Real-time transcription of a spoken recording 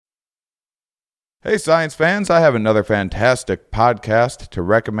Hey, science fans, I have another fantastic podcast to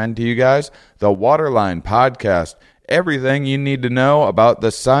recommend to you guys, the Waterline Podcast. Everything you need to know about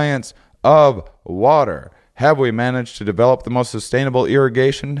the science of water. Have we managed to develop the most sustainable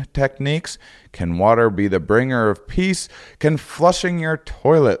irrigation techniques? Can water be the bringer of peace? Can flushing your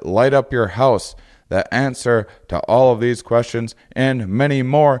toilet light up your house? The answer to all of these questions and many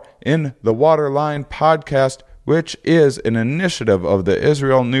more in the Waterline Podcast, which is an initiative of the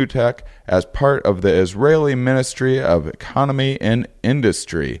Israel New Tech as part of the Israeli Ministry of Economy and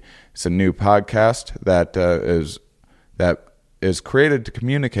Industry. It's a new podcast that is created to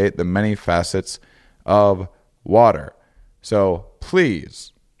communicate the many facets of water. So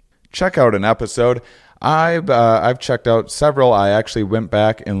please check out an episode. I've checked out several. I actually went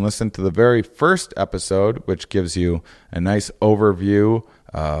back and listened to the very first episode, which gives you a nice overview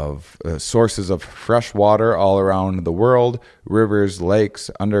of sources of fresh water all around the world, rivers, lakes,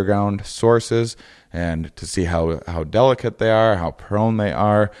 underground sources, and to see how delicate they are, how prone they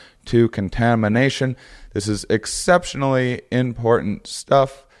are to contamination. This is exceptionally important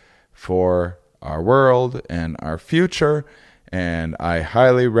stuff for our world and our future, and I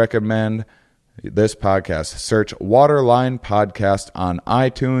highly recommend this podcast. Search Waterline Podcast on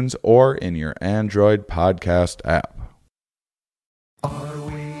iTunes or in your Android podcast app. Are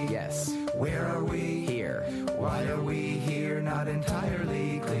we? Yes. Where are we? Here. Why are we here? Not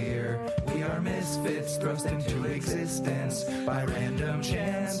entirely clear. We are misfits thrust into existence by random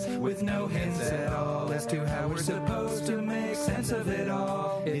chance with no hints at all as to how we're supposed to make sense of it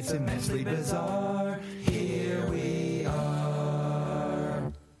all. It's immensely bizarre. Here we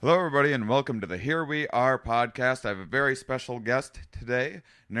are. Hello, everybody, and welcome to the Here We Are podcast. I have a very special guest today,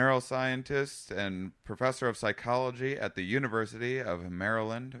 neuroscientist and professor of psychology at the University of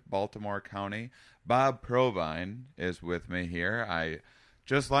Maryland, Baltimore County. Bob Provine is with me here. I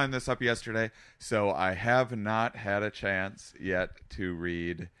just lined this up yesterday, so I have not had a chance yet to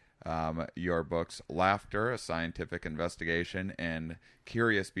read your books, Laughter, A Scientific Investigation, and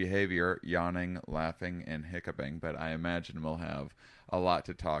Curious Behavior, Yawning, Laughing, and Hiccuping, but I imagine we'll have a lot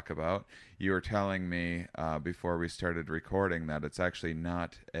to talk about. You were telling me before we started recording that it's actually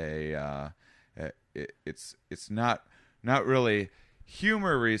not it's not really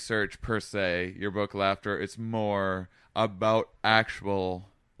humor research per se, your book Laughter. It's more about actual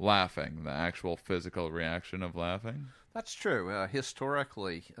laughing, the actual physical reaction of laughing. That's true.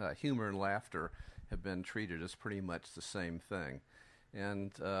 Historically, humor and laughter have been treated as pretty much the same thing.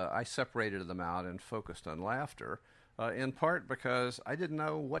 And I separated them out and focused on laughter, in part because I didn't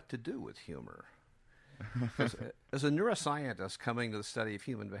know what to do with humor. As a neuroscientist coming to the study of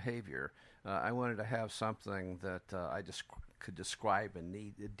human behavior, I wanted to have something that I just could describe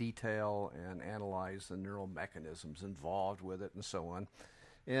in detail and analyze the neural mechanisms involved with it and so on.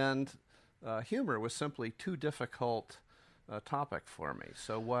 And humor was simply too difficult a topic for me.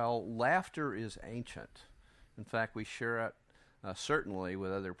 So while laughter is ancient, in fact, we share it certainly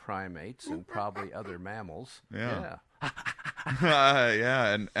with other primates and probably other mammals. Yeah.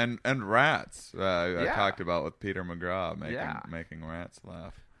 Yeah, and rats. I talked about with Peter McGraw making rats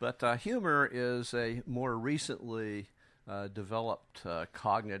laugh. But humor is a more recently developed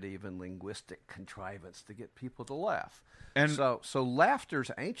cognitive and linguistic contrivance to get people to laugh. And so laughter's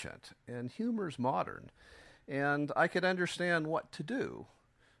ancient and humor's modern. And I could understand what to do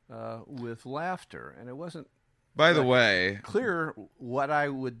with laughter, and it wasn't by the way clear what I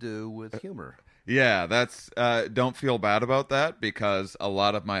would do with humor. Yeah, that's don't feel bad about that, because a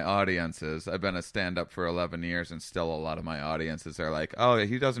lot of my audiences, I've been a stand-up for 11 years, and still a lot of my audiences are like, oh,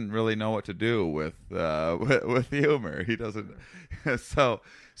 he doesn't really know what to do with humor. He doesn't. So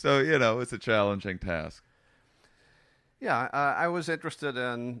you know, it's a challenging task. Yeah, I was interested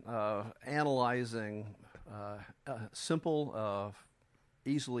in analyzing simple,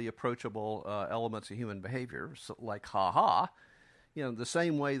 easily approachable elements of human behavior, so like ha-ha, you know, the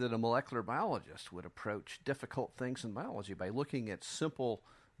same way that a molecular biologist would approach difficult things in biology by looking at simple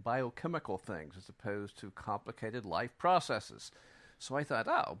biochemical things as opposed to complicated life processes. So I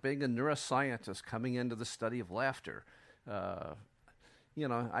thought, being a neuroscientist coming into the study of laughter, you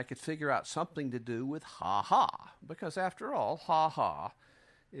know, I could figure out something to do with ha-ha, because after all, ha-ha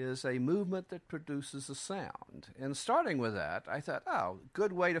is a movement that produces a sound. And starting with that, I thought,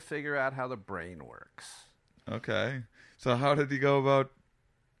 good way to figure out how the brain works. Okay. So how did you go about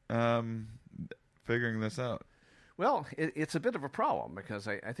figuring this out? Well, it's a bit of a problem, because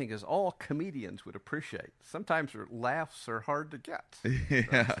I think, as all comedians would appreciate, sometimes their laughs are hard to get.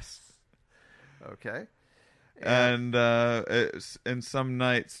 Yes. Okay. And some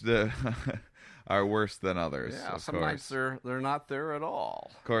nights are worse than others. Yeah, of some course. nights they're not there at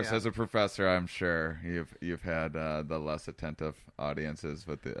all. Of course, Yeah. as a professor, I'm sure you've had the less attentive audiences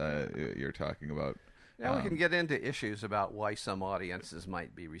with you're talking about. Now we can get into issues about why some audiences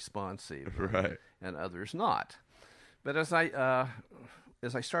might be responsive Right. and others not. But as I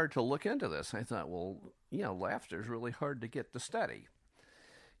started to look into this, I thought, well, laughter is really hard to get to study.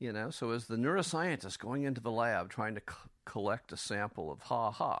 So as the neuroscientist going into the lab trying to collect a sample of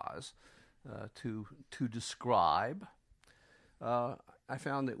ha-has to describe, I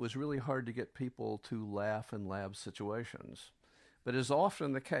found it was really hard to get people to laugh in lab situations. But as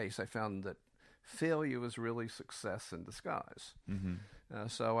often the case, I found that failure was really success in disguise. Mm-hmm.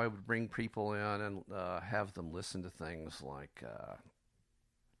 So I would bring people in and have them listen to things like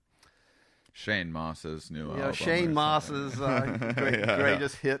Shane Moss's new album. Shane Moss's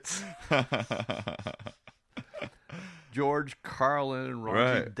greatest hits. George Carlin,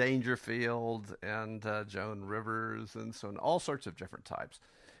 Roger Right. Dangerfield, and Joan Rivers, and so on, all sorts of different types.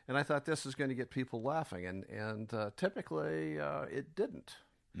 And I thought this is going to get people laughing, and typically it didn't.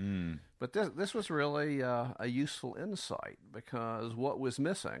 Mm. But this was really a useful insight, because what was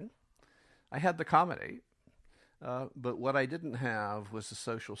missing, I had the comedy, but what I didn't have was the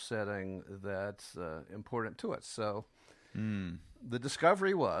social setting that's important to it. So the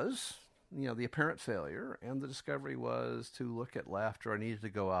discovery was, the apparent failure, and the discovery was to look at laughter. I needed to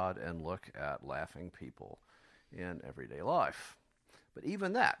go out and look at laughing people in everyday life. But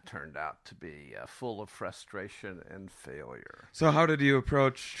even that turned out to be full of frustration and failure. So how did you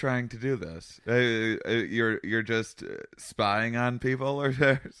approach trying to do this? You're just spying on people, or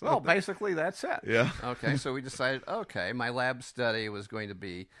something? Well, basically that's it. Yeah. Okay, so we decided, my lab study was going to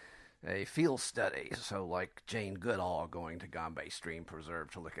be a field study. So like Jane Goodall going to Gombe Stream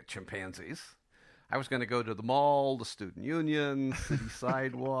Preserve to look at chimpanzees. I was going to go to the mall, the student union, city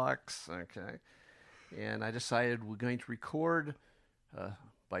sidewalks, okay. And I decided we're going to record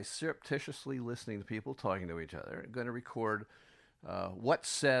by surreptitiously listening to people talking to each other. I'm going to record what's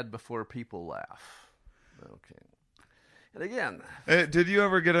said before people laugh. Okay. And again, did you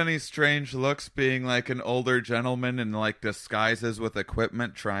ever get any strange looks being like an older gentleman in like disguises with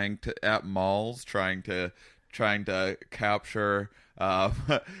equipment at malls trying to capture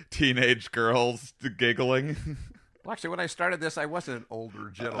teenage girls giggling? well, actually, when I started this, I wasn't an older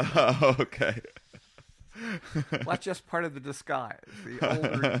gentleman. Oh, okay. Well, that's just part of the disguise.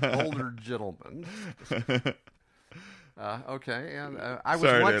 The older gentleman. Okay, and I was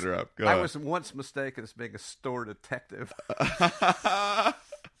Sorry to once interrupt. Go I on. was once mistaken as being a store detective.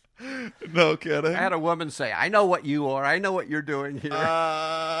 No kidding. I had a woman say, "I know what you are. I know what you're doing here."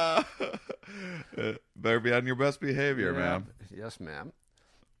 Better be on your best behavior, Yeah. ma'am. Yes, ma'am.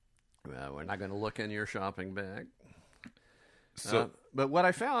 We're not going to look in your shopping bag. So, But what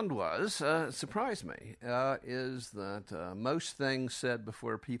I found was, surprised me, is that most things said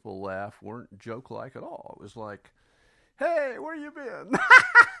before people laugh weren't joke-like at all. It was like, "Hey, where you been?"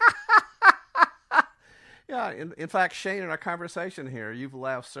 Yeah, in fact, Shane, in our conversation here, you've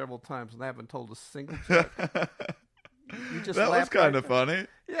laughed several times and I haven't told a single joke. You just that was laughed kind right of funny.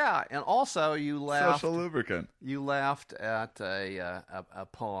 Yeah, and also you laughed. Social lubricant. You laughed at a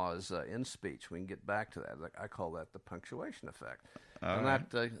pause in speech. We can get back to that. I call that the punctuation effect. And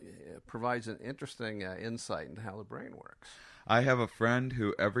that provides an interesting insight into how the brain works. I have a friend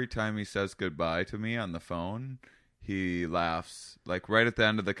who every time he says goodbye to me on the phone, he laughs like right at the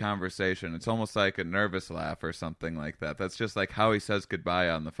end of the conversation. It's almost like a nervous laugh or something like that. That's just like how he says goodbye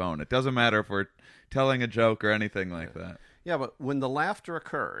on the phone. It doesn't matter if we're telling a joke or anything like that. Yeah, but when the laughter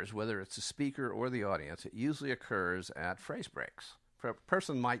occurs, whether it's the speaker or the audience, it usually occurs at phrase breaks. A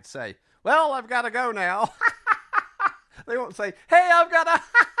person might say, "Well, I've got to go now." They won't say, "Hey, I've got to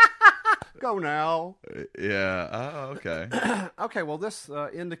go now." Yeah. Oh, okay. Okay, well, this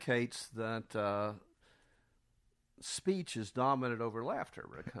indicates that speech is dominant over laughter,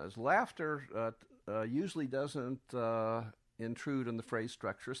 because laughter usually doesn't intrude in the phrase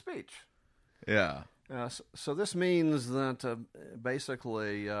structure of speech. Yeah. So this means that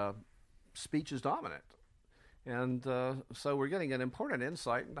basically speech is dominant. And so we're getting an important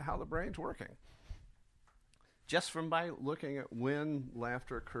insight into how the brain's working, just from by looking at when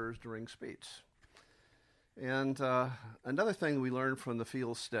laughter occurs during speech. And another thing we learned from the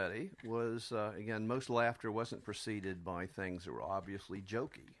field study was, again, most laughter wasn't preceded by things that were obviously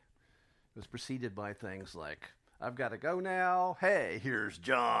jokey. It was preceded by things like, "I've got to go now. Hey, here's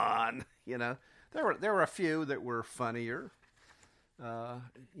John." There were a few that were funnier.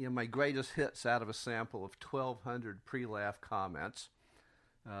 My greatest hits out of a sample of 1,200 pre-laugh comments.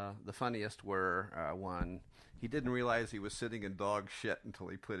 The funniest were one, he didn't realize he was sitting in dog shit until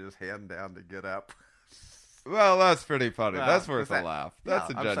he put his hand down to get up. Well, that's pretty funny. That's worth a laugh.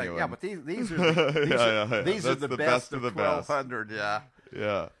 That's a I'm saying, genuine. yeah, but these are the, these are That's the best of the best. 1,200. Yeah.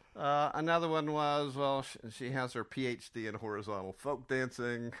 Yeah. Another one was, well, she has her PhD in horizontal folk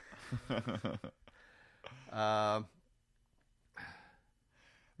dancing. And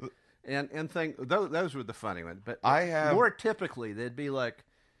those were the funny ones. But more typically, they'd be like,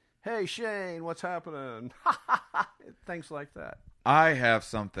 "Hey Shane, what's happening?" Things like that. I have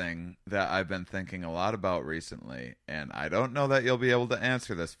something that I've been thinking a lot about recently, and I don't know that you'll be able to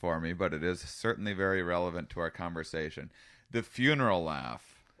answer this for me, but it is certainly very relevant to our conversation. The funeral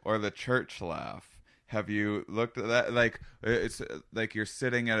laugh or the church laugh. Have you looked at that? Like, it's like you're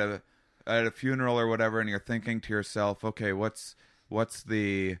sitting at a funeral or whatever, and you're thinking to yourself, okay, what's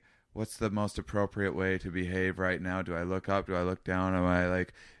the most appropriate way to behave right now? Do I look up? Do I look down?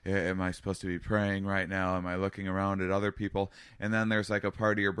 Am I supposed to be praying right now? Am I looking around at other people? And then there's like a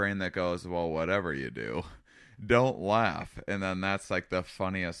part of your brain that goes, well, whatever you do, don't laugh. And then that's like the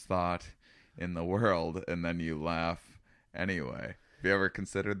funniest thought in the world. And then you laugh anyway. Have you ever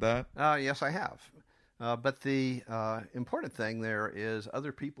considered that? Yes, I have. But the important thing there is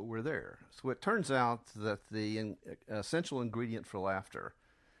other people were there. So it turns out that the essential ingredient for laughter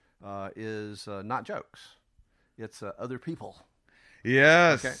is not jokes. It's other people.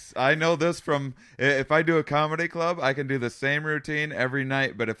 Yes. Okay. I know this from, if I do a comedy club, I can do the same routine every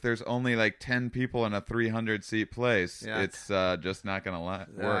night, but if there's only like 10 people in a 300-seat place, it's just not going to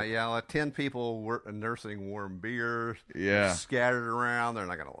work. Like 10 people nursing warm beer, Yeah. scattered around, they're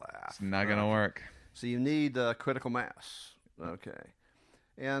not going to laugh. It's not going to work. So you need critical mass. Okay.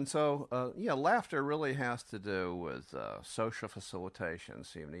 And so, laughter really has to do with social facilitation,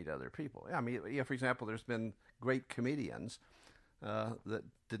 so you need other people. I mean, for example, there's been great comedians that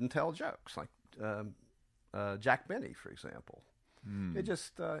didn't tell jokes, like Jack Benny, for example. It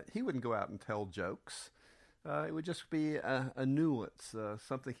just, he wouldn't go out and tell jokes. It would just be a nuance,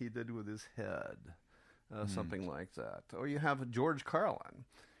 something he did with his head, something like that. Or you have George Carlin.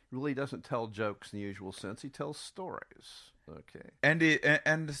 Really doesn't tell jokes in the usual sense. He tells stories. Okay.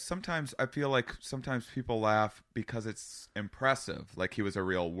 And sometimes I feel like sometimes people laugh because it's impressive. Like he was a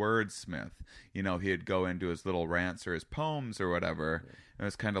real wordsmith. You know, he'd go into his little rants or his poems or whatever. Yeah. And it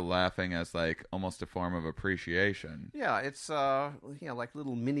was kind of laughing as like almost a form of appreciation. Yeah, it's like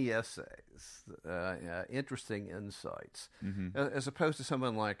little mini essays, interesting insights, as opposed to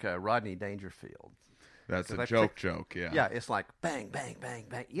someone like Rodney Dangerfield. That's a joke, yeah. Yeah, it's like bang, bang, bang,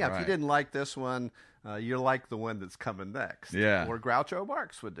 bang. Yeah, right. If you didn't like this one, you like the one that's coming next. Yeah. Or Groucho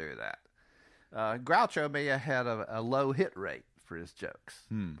Marx would do that. Groucho may have had a low hit rate for his jokes,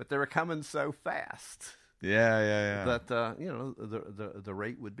 but they were coming so fast. Yeah. That, the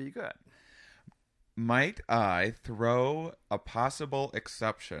rate would be good. Might I throw a possible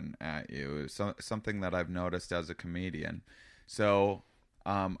exception at you, something that I've noticed as a comedian? So...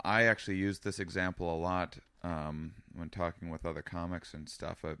 I actually use this example a lot when talking with other comics and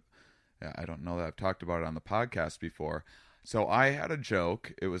stuff. I don't know that I've talked about it on the podcast before. So I had a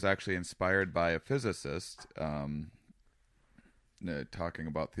joke. It was actually inspired by a physicist talking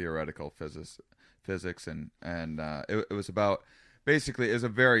about theoretical physics, and it was about, basically, it was a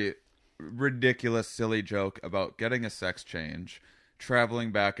very ridiculous, silly joke about getting a sex change,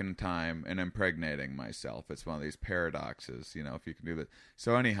 traveling back in time, and impregnating myself. It's one of these paradoxes, if you can do that.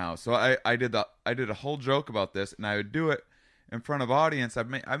 So anyhow, I did a whole joke about this, and I would do it in front of audience.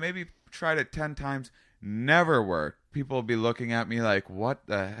 I maybe tried it 10 times, never worked. People would be looking at me like, what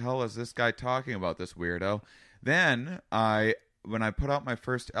the hell is this guy talking about, this weirdo? Then when I put out my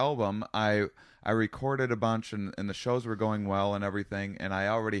first album, I recorded a bunch, and the shows were going well and everything, and I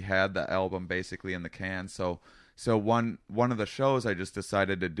already had the album basically in the can. So one of the shows, I just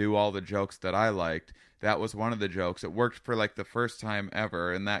decided to do all the jokes that I liked. That was one of the jokes. It worked for like the first time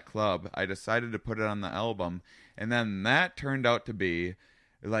ever in that club. I decided to put it on the album, and then that turned out to be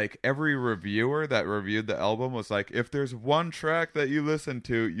like every reviewer that reviewed the album was like, if there's one track that you listen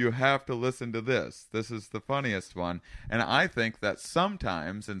to, you have to listen to this. This is the funniest one. And I think that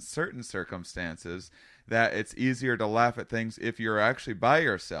sometimes in certain circumstances that it's easier to laugh at things if you're actually by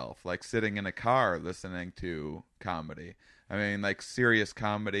yourself, like sitting in a car listening to comedy. I mean, like serious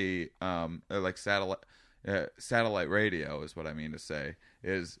comedy, like satellite radio is what I mean to say,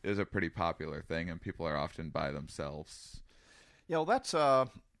 is a pretty popular thing, and people are often by themselves. That's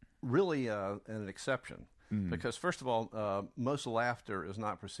really an exception, because first of all, most laughter is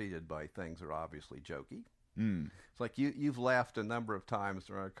not preceded by things that are obviously jokey. It's like you've laughed a number of times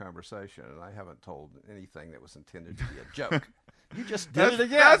during our conversation, and I haven't told anything that was intended to be a joke. You just did it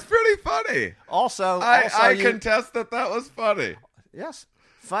again. That's pretty funny. Also, I contest that was funny. Yes.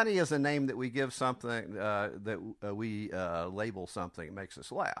 Funny is a name that we give something, we label something. It makes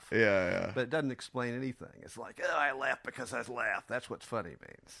us laugh. Yeah. But it doesn't explain anything. It's like, oh, I laugh because I laugh. That's what funny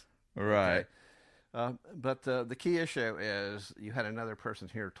means. Right. Okay? But the key issue is you had another person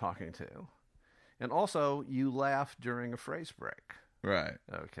here talking to. And also, you laughed during a phrase break. Right.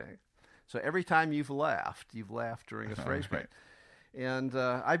 Okay. So every time you've laughed during a phrase break. And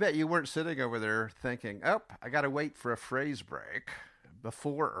I bet you weren't sitting over there thinking, oh, I got to wait for a phrase break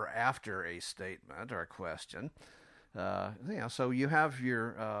before or after a statement or a question. So you have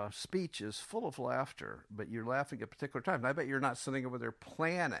your speech is full of laughter, but you're laughing at a particular time. And I bet you're not sitting over there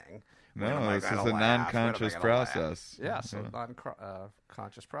planning. No, this is a non-conscious process. Yes, a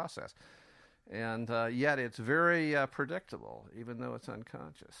non-conscious process. And yet it's very predictable, even though it's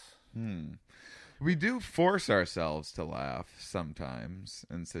unconscious. We do force ourselves to laugh sometimes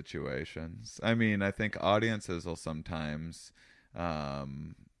in situations. I mean, I think audiences will sometimes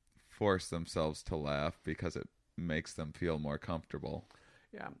force themselves to laugh because it makes them feel more comfortable.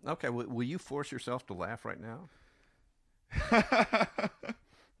 Yeah. Okay. Will you force yourself to laugh right now?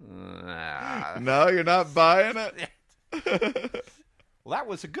 No, you're not buying it. Well, that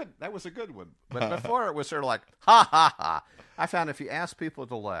was a good one. But before it was sort of like, ha, ha, ha. I found if you ask people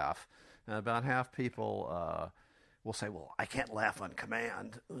to laugh, about half people will say, well, I can't laugh on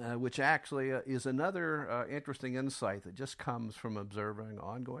command, which actually is another interesting insight that just comes from observing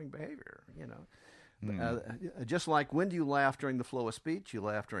ongoing behavior, you know. Just like when do you laugh during the flow of speech, you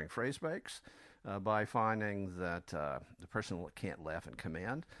laugh during phrase breaks by finding that the person can't laugh in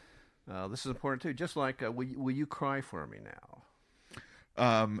command. This is important, too. Just like, will you cry for me now?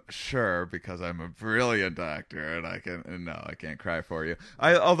 Sure, because I'm a brilliant actor and I can't cry for you.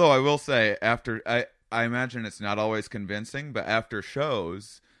 Although I will say I imagine it's not always convincing, but after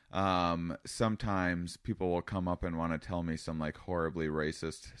shows, sometimes people will come up and want to tell me some like horribly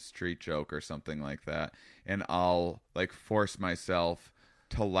racist street joke or something like that. And I'll like force myself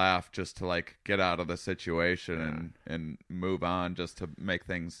to laugh just to like get out of the situation and move on just to make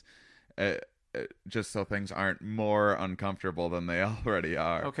things, just so things aren't more uncomfortable than they already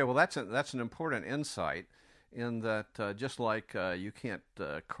are. Okay, well, that's an important insight in that just like you can't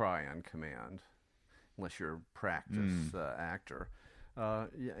cry on command unless you're a practiced actor,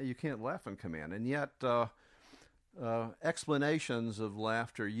 you can't laugh on command. And yet explanations of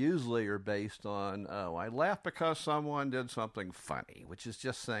laughter usually are based on, I laughed because someone did something funny, which is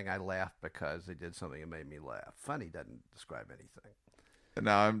just saying I laughed because they did something that made me laugh. Funny doesn't describe anything.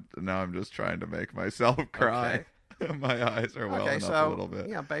 Now I'm just trying to make myself cry. Okay. My eyes are welling up a little bit.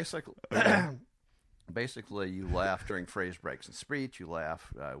 Yeah, basically you laugh during phrase breaks in speech. You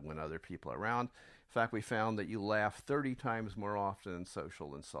laugh when other people are around. In fact, we found that you laugh 30 times more often in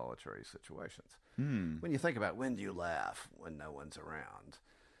social and solitary situations. When you think about when do you laugh when no one's around,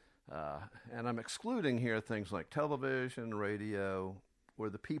 and I'm excluding here things like television, radio, or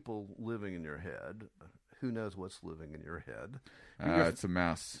the people living in your head. Who knows what's living in your head? It's a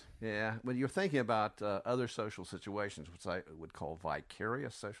mess. Yeah. When you're thinking about other social situations, which I would call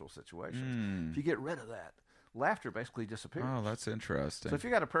vicarious social situations, if you get rid of that, laughter basically disappears. Oh, that's interesting. So if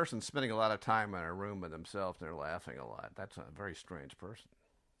you got a person spending a lot of time in a room with themselves and they're laughing a lot, that's a very strange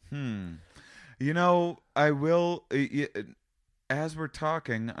person. You know, I will... As we're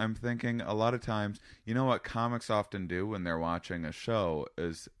talking, I'm thinking a lot of times, you know what comics often do when they're watching a show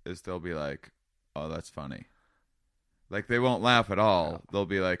is they'll be like, oh, that's funny. Like, they won't laugh at all. No. They'll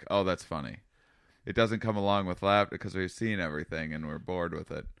be like, oh, that's funny. It doesn't come along with laughter because we've seen everything and we're bored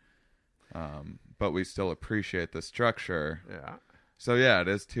with it. But we still appreciate the structure. Yeah. So, yeah,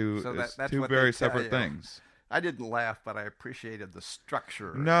 it's two very separate things. I didn't laugh, but I appreciated the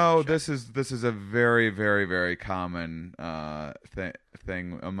structure. No, this is a very, very, very common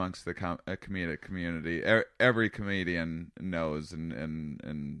thing amongst the comedic community. Every comedian knows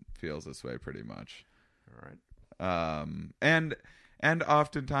and feels this way pretty much. All right. And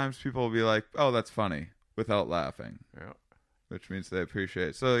oftentimes people will be like, "Oh, that's funny," without laughing. Yeah. Which means they appreciate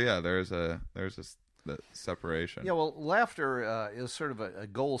it. So yeah, there's the separation. Yeah. Well, laughter is sort of a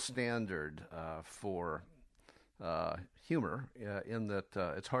gold standard for humor in that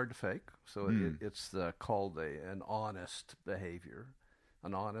it's hard to fake. So it's called an honest behavior,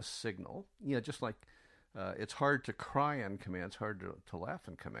 an honest signal. You know, just like it's hard to cry on command, it's hard to laugh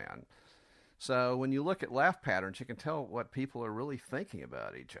on command. So when you look at laugh patterns, you can tell what people are really thinking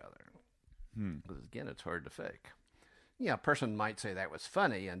about each other. Because again, it's hard to fake. Yeah, a person might say that was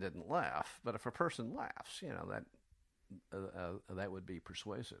funny and didn't laugh, but if a person laughs, you know, that would be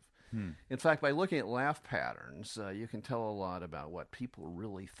persuasive. In fact, by looking at laugh patterns, you can tell a lot about what people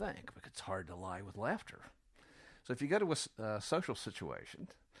really think, because it's hard to lie with laughter. So if you go to a social situation,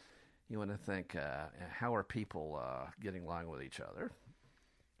 you want to think, how are people getting along with each other?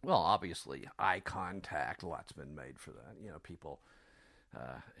 Well, obviously, eye contact, lots been made for that. People,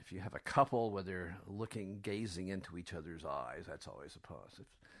 if you have a couple where they're gazing into each other's eyes, that's always a positive.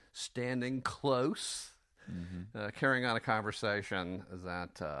 Standing close, carrying on a conversation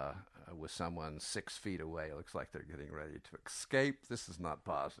that with someone 6 feet away looks like they're getting ready to escape. This is not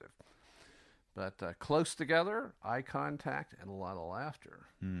positive. But close together, eye contact, and a lot of laughter.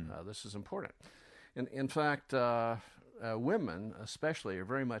 This is important. In fact, women especially are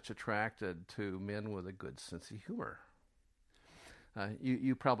very much attracted to men with a good sense of humor.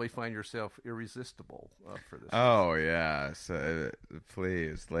 You probably find yourself irresistible for this. Oh, yes.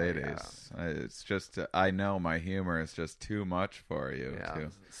 Please, ladies. Oh, yeah. It's just, I know my humor is just too much for you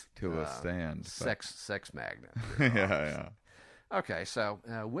to withstand. Sex magnet. Yeah. Okay, so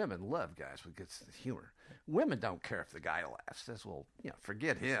women love guys with good sense of humor. Women don't care if the guy laughs. Says, well,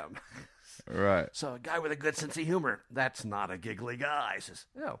 forget him. Right. So a guy with a good sense of humor, that's not a giggly guy. Says,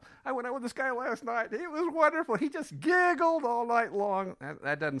 I went out with this guy last night. It was wonderful. He just giggled all night long.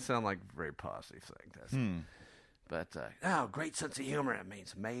 That doesn't sound like a very positive thing, does it? But, great sense of humor, it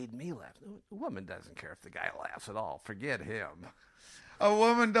means made me laugh. A woman doesn't care if the guy laughs at all. Forget him. A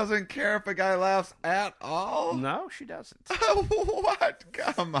woman doesn't care if a guy laughs at all? No, she doesn't. What?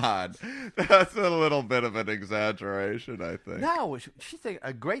 Come on. That's a little bit of an exaggeration, I think. No, she thinks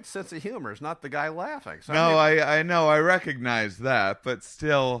a great sense of humor is not the guy laughing. So no, I know. I recognize that. But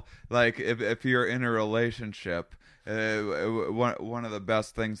still, like, if you're in a relationship, one of the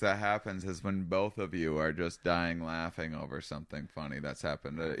best things that happens is when both of you are just dying laughing over something funny that's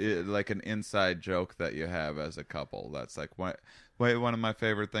happened. Like an inside joke that you have as a couple. That's like one of my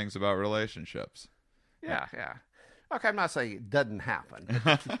favorite things about relationships. Yeah. Okay, I'm not saying it doesn't happen.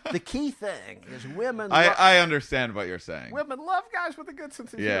 The key thing is women... I understand what you're saying. Women love guys with a good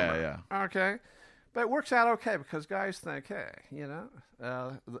sense of humor. Yeah. Okay? But it works out okay because guys think, hey,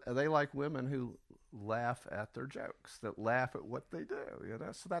 they like women who laugh at their jokes, that laugh at what they do,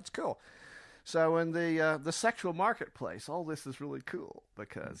 so that's cool. So in the sexual marketplace, all this is really cool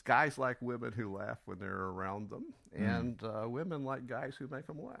because guys like women who laugh when they're around them, and women like guys who make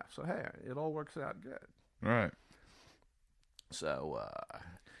them laugh. So hey, it all works out good. Right. So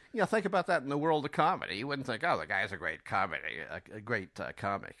think about that in the world of comedy. You wouldn't think, the guy's a great comic.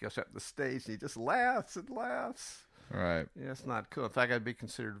 He goes up the stage and he just laughs and laughs. Right. Yeah, it's not cool. In fact, I'd be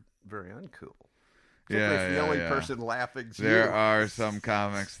considered very uncool. Yeah, the only person laughing is There are some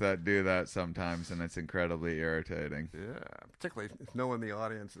comics that do that sometimes, and it's incredibly irritating. Yeah, particularly if no one in the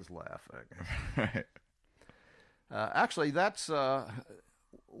audience is laughing. Right. Actually, that's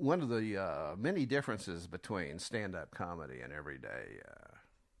one of the many differences between stand-up comedy and everyday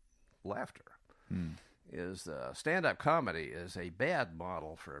laughter. Is stand-up comedy is a bad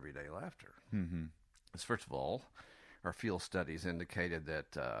model for everyday laughter. Mm-hmm. First of all, our field studies indicated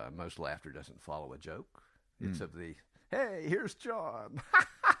that most laughter doesn't follow a joke. It's of the, hey, here's John.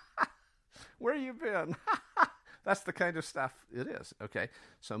 Where you been? That's the kind of stuff it is. Okay,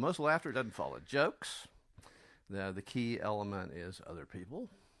 so most laughter doesn't follow jokes. The key element is other people.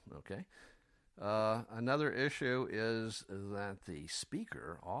 Okay. Another issue is that the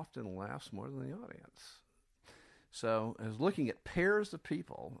speaker often laughs more than the audience. So, as looking at pairs of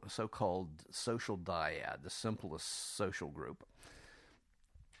people, a so-called social dyad, the simplest social group,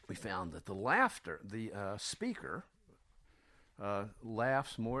 we found that the speaker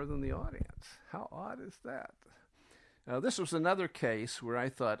laughs more than the audience. How odd is that? This was another case where I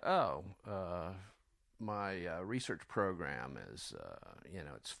thought, my research program is,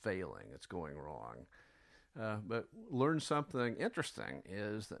 it's failing, it's going wrong. But learn something interesting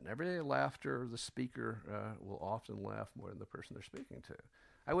is that in everyday laughter, the speaker will often laugh more than the person they're speaking to.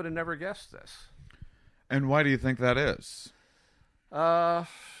 I would have never guessed this. And why do you think that is?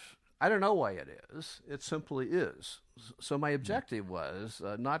 I don't know why it is. It simply is. So my objective was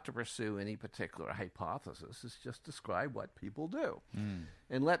not to pursue any particular hypothesis. It's just describe what people do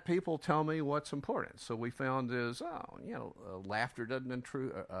and let people tell me what's important. So we found is, laughter doesn't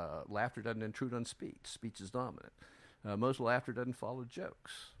intrude on speech. Speech is dominant. Most laughter doesn't follow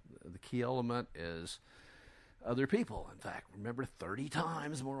jokes. The key element is other people. In fact, remember 30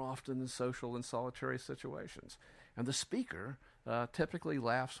 times more often in social and solitary situations. And the speaker typically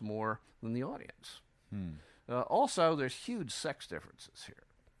laughs more than the audience. Also, there's huge sex differences here.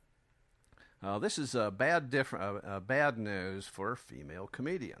 This is bad news for female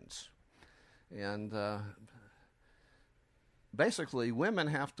comedians. And basically, women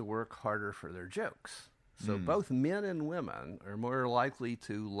have to work harder for their jokes. So both men and women are more likely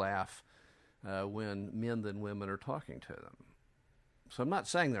to laugh when men than women are talking to them. So I'm not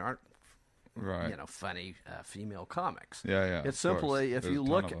saying there aren't, funny female comics. Yeah. It's of course. simply if There's you a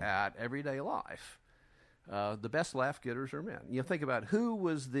ton look of them. at everyday life, the best laugh getters are men. You think about who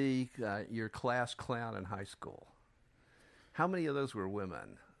was your class clown in high school. How many of those were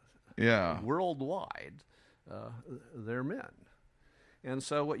women? Yeah. Worldwide, they're men. And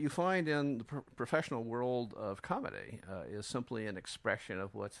so what you find in the professional world of comedy is simply an expression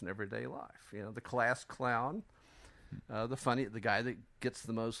of what's in everyday life. You know, the class clown, the guy that gets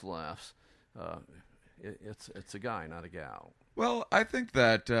the most laughs, it's a guy, not a gal. Well, I think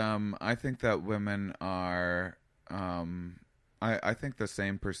that women are. I think the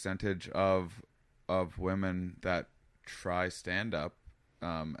same percentage of women that try stand up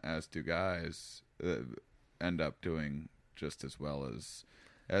as do guys end up doing just as well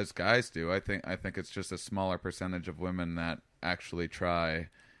as guys do. I think it's just a smaller percentage of women that actually try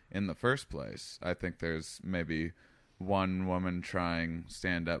in the first place. I think there's maybe one woman trying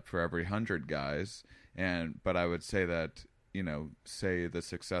stand up for every 100 guys, but I would say that, say the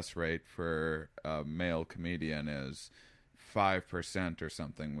success rate for a male comedian is 5% or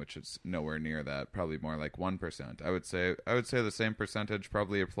something, which is nowhere near that. Probably more like 1%. I would say the same percentage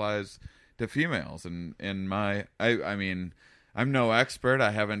probably applies to females. And I mean, I'm no expert.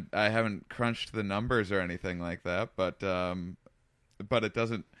 I haven't crunched the numbers or anything like that. But it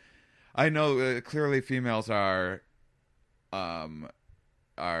doesn't. I know clearly females are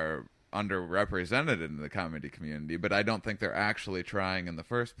underrepresented in the comedy community, but I don't think they're actually trying in the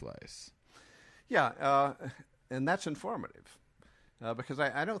first place. Yeah, and that's informative. Because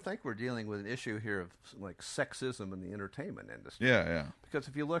I don't think we're dealing with an issue here of like sexism in the entertainment industry. Yeah. Because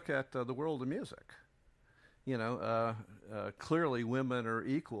if you look at the world of music, clearly women are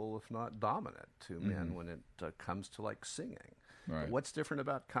equal, if not dominant, to men when it comes to like singing. Right. But what's different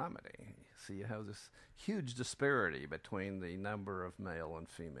about comedy? So you have this huge disparity between the number of male and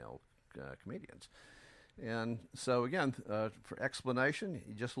female comedians. And so, again, for explanation,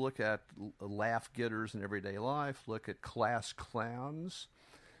 you just look at laugh getters in everyday life, look at class clowns.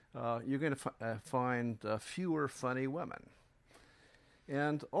 You're going to find fewer funny women.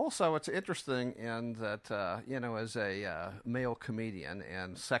 And also, it's interesting in that, as a male comedian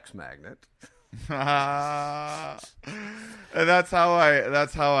and sex magnet. And that's how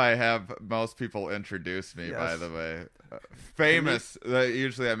I have most people introduce me. Yes. By the way, famous.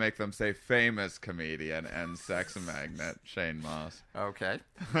 Usually, I make them say famous comedian and sex magnet Shane Moss. Okay.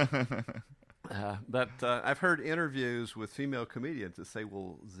 But I've heard interviews with female comedians that say,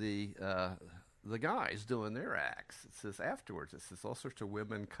 well, the guys doing their acts, it says afterwards, it says all sorts of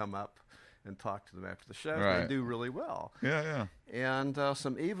women come up and talk to them after the show. Right. They do really well. Yeah. And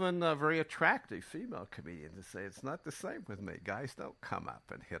some even very attractive female comedians that say it's not the same with me. Guys don't come up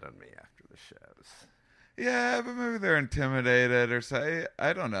and hit on me after the shows. Yeah, but maybe they're intimidated or say,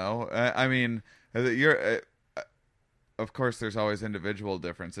 I don't know. I mean, of course, there's always individual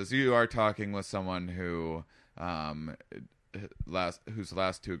differences. You are talking with someone whose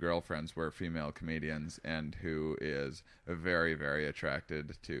last two girlfriends were female comedians and who is very, very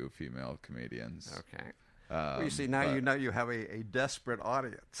attracted to female comedians. Okay. Well, you see, now you know you have a desperate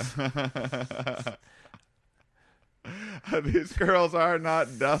audience. These girls are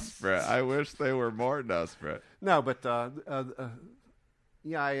not desperate. I wish they were more desperate. No, but I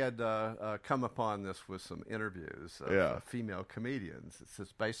had come upon this with some interviews of female comedians. It's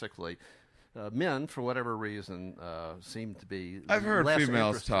just basically men, for whatever reason, seem to be. I've heard less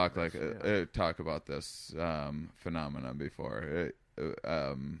females interested talk about this phenomenon before.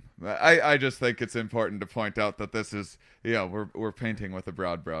 I just think it's important to point out that this is we're painting with a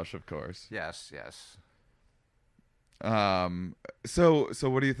broad brush, of course. Yes. So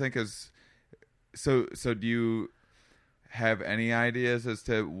what do you think is so do you have any ideas as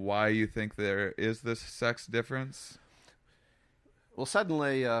to why you think there is this sex difference? Well,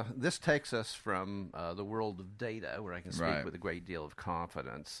 suddenly this takes us from the world of data, where I can speak with a great deal of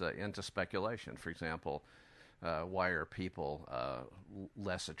confidence, into speculation. For example, why are people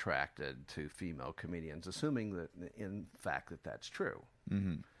less attracted to female comedians, assuming that, in fact, that's true?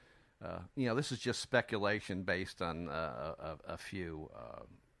 Mm-hmm. This is just speculation based on a few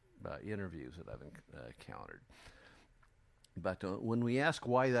interviews that I've encountered. But when we ask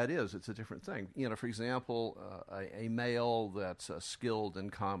why that is, it's a different thing. For example, a male that's skilled in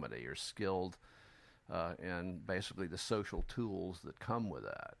comedy or skilled in basically the social tools that come with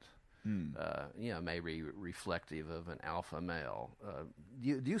that. maybe reflective of an alpha male.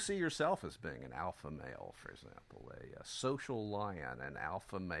 Do you see yourself as being an alpha male, for example, a social lion, an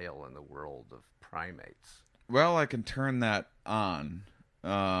alpha male in the world of primates? Well, I can turn that on.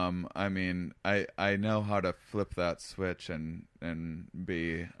 I mean, I know how to flip that switch and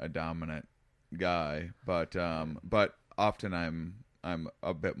be a dominant guy, but often I'm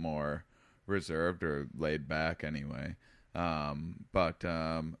a bit more reserved or laid back anyway. But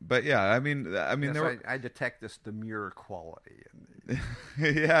yeah, I mean, Yes, I detect this demure quality.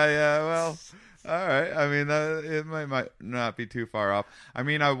 yeah. Well, all right. I mean, it might not be too far off. I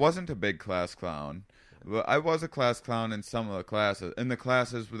mean, I wasn't a big class clown. Well, I was a class clown in some of the classes. In the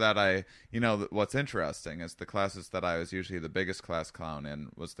classes that what's interesting is the classes that I was usually the biggest class clown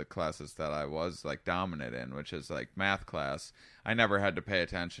in was the classes that I was like dominant in, which is like math class. I never had to pay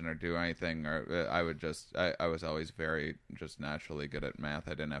attention or do anything, or I was always very just naturally good at math.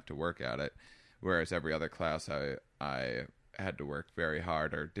 I didn't have to work at it. Whereas every other class I had to work very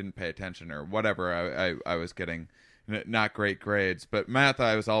hard or didn't pay attention or whatever. I was getting not great grades, but math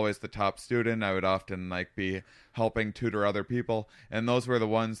I was always the top student. I would often be helping tutor other people, and those were the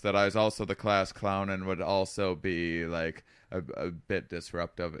ones that I was also the class clown and would also be like a bit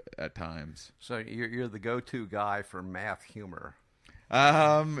disruptive at times. So you're the go-to guy for math humor.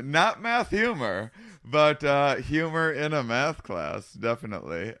 Not math humor, but humor in a math class,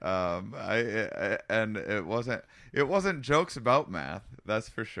 definitely. And it wasn't jokes about math, that's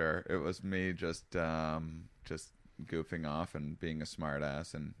for sure. It was me just goofing off and being a smart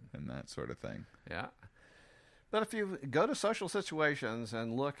ass and that sort of thing. Yeah. But if you go to social situations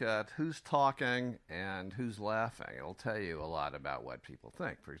and look at who's talking and who's laughing, it'll tell you a lot about what people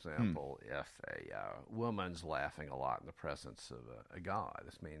think. For example, if a woman's laughing a lot in the presence of a guy,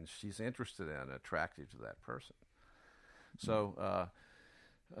 this means she's interested in and attractive to that person. So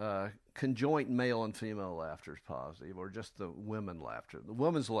conjoint male and female laughter is positive, or just the women laughter. The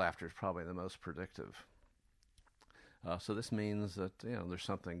woman's laughter is probably the most predictive. So this means that there's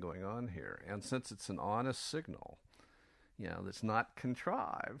something going on here, and since it's an honest signal, that's not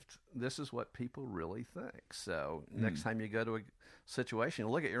contrived, this is what people really think. So next time you go to a situation,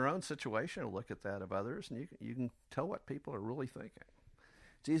 look at your own situation, look at that of others, and you can tell what people are really thinking.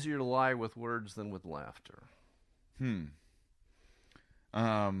 It's easier to lie with words than with laughter.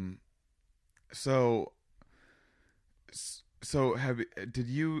 So have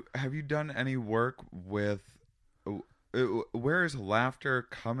you done any work with? Where is laughter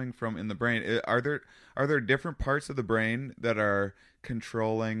coming from in the brain? Are there different parts of the brain that are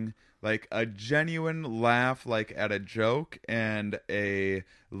controlling like a genuine laugh, like at a joke, and a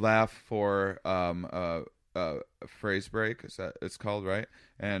laugh for a phrase break? Is that it's called, right?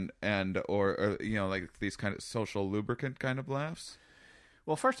 Or like these kind of social lubricant kind of laughs?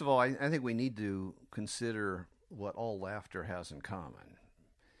 Well, first of all, I think we need to consider what all laughter has in common.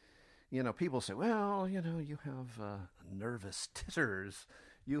 People say, well, you have nervous titters,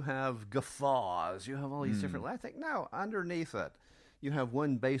 you have guffaws, you have all these different laughs. I think, no, underneath it, you have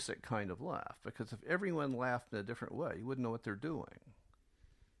one basic kind of laugh, because if everyone laughed in a different way, you wouldn't know what they're doing.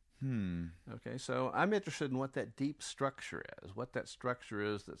 Okay, so I'm interested in what that deep structure is, what that structure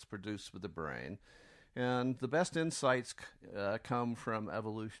is that's produced with the brain. And the best insights come from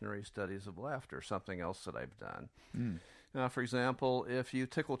evolutionary studies of laughter, something else that I've done. For example, if you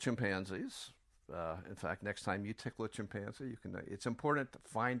tickle chimpanzees, in fact, next time you tickle a chimpanzee, it's important to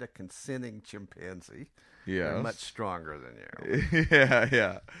find a consenting chimpanzee. Yes. They're much stronger than you.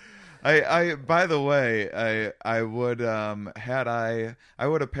 Yeah. I by the way, I would I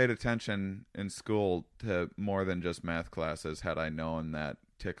would have paid attention in school to more than just math classes had I known that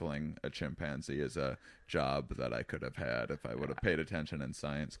tickling a chimpanzee is a job that I could have had if I would have paid attention in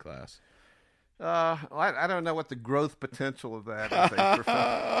science class. I don't know what the growth potential of that as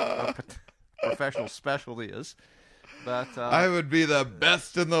a professional specialty is, but I would be the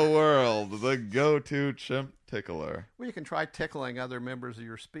best in the world, the go-to chimp tickler. Well, you can try tickling other members of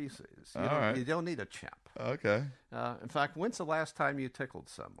your species. You don't need a chimp. Okay. In fact, when's the last time you tickled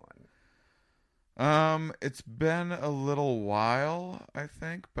someone? It's been a little while, I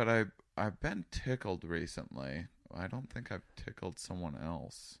think, but I've been tickled recently. I don't think I've tickled someone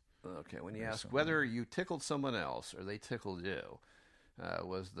else. Okay, when you ask whether you tickled someone else or they tickled you,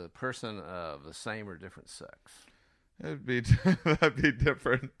 was the person of the same or different sex? That'd be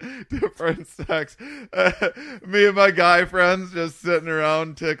different sex. Me and my guy friends just sitting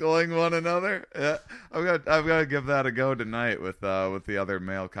around tickling one another. Yeah, I've got to give that a go tonight with the other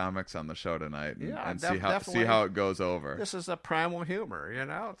male comics on the show tonight, and see how it goes over. This is a primal humor,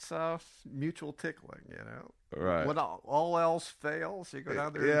 It's mutual tickling, Right. When all else fails, you go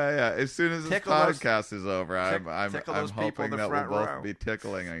down there. Yeah. As soon as this Tickle those- podcast is over, I'm tickle those people hoping in the that we'll front both row. be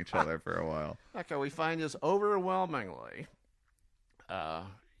tickling each other for a while. Okay, we find is overwhelmingly,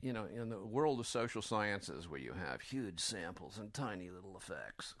 in the world of social sciences where you have huge samples and tiny little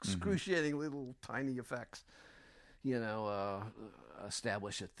effects, excruciating little tiny effects,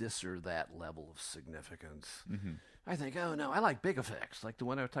 establish at this or that level of significance. I think, oh no, I like big effects, like the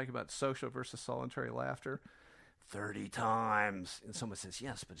one I was talking about, social versus solitary laughter. 30 times. And someone says,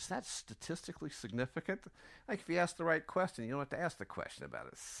 yes, but is that statistically significant? Like if you ask the right question, you don't have to ask the question about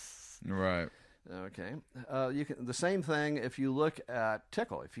it. Right. Okay. You can the same thing if you look at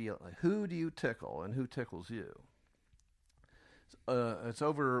tickle. Who do you tickle and who tickles you? It's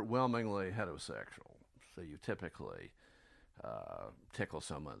overwhelmingly heterosexual. So you typically tickle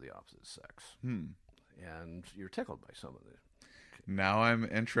someone of the opposite sex. And you're tickled by someone. Now I'm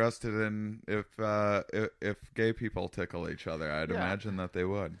interested in if gay people tickle each other. I'd imagine that they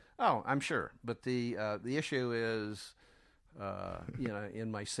would. Oh, I'm sure. But the issue is,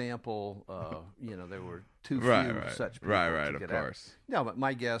 in my sample, there were too few such people. Right, of course. No, but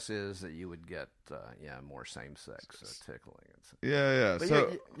my guess is that you would get, more same-sex tickling. Yeah. But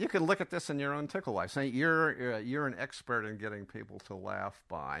so you can look at this in your own tickle life. Say you're an expert in getting people to laugh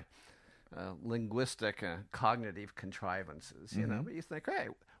by linguistic cognitive contrivances, but you think, hey,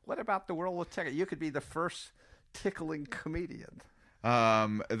 what about the world of tickle? You could be the first tickling comedian.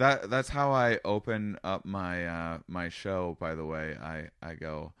 That's how I open up my show, by the way. I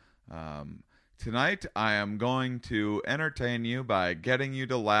go, tonight I am going to entertain you by getting you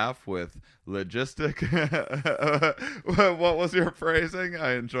to laugh with logistic. What was your phrasing?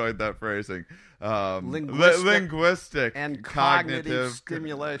 I enjoyed that phrasing. Linguistic and cognitive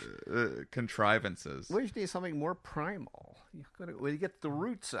stimulation contrivances. We need something more primal. You get the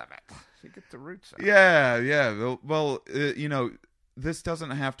roots of it. You get the roots of it. Yeah. Well, this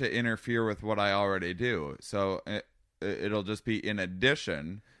doesn't have to interfere with what I already do. So it'll just be in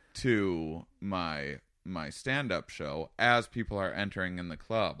addition to my stand-up show. As people are entering in the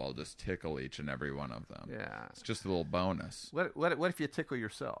club, I'll just tickle each and every one of them. Yeah. It's just a little bonus. What if you tickle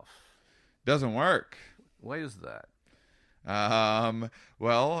yourself? Doesn't work. Why is that?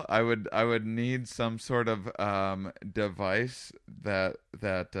 Well, I would need some sort of device that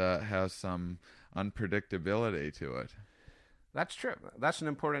has some unpredictability to it. That's true. That's an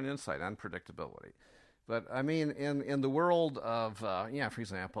important insight, unpredictability. But I mean, in the world of for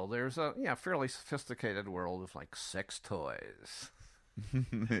example, there's a fairly sophisticated world of like sex toys.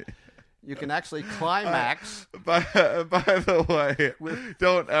 You can actually climax. By the way,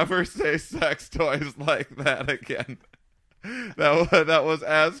 don't ever say sex toys like that again. That was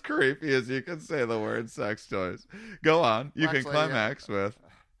as creepy as you can say the word sex toys. Go on. You can climax with.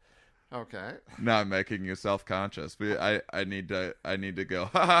 Okay. Now I'm making you self-conscious. I need to go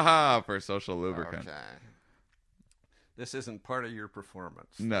ha ha ha for social lubricant. Okay. This isn't part of your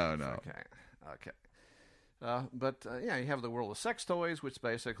performance. No. Okay. But you have the world of sex toys, which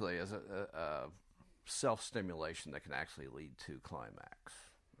basically is a self-stimulation that can actually lead to climax.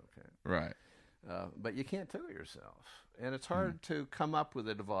 Okay. Right. But you can't tickle yourself, and it's hard to come up with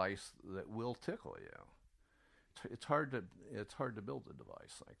a device that will tickle you. It's hard to build a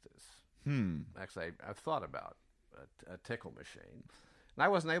device like this. Actually, I've thought about a tickle machine, and I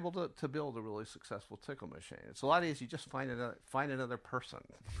wasn't able to build a really successful tickle machine. It's a lot easier. You just find another person,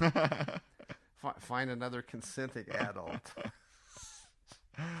 find another consenting adult.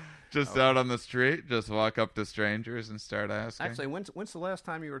 Just out on the street, just walk up to strangers and start asking. Actually, when's the last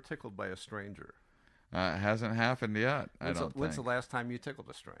time you were tickled by a stranger? It hasn't happened yet. I don't think. When's the last time you tickled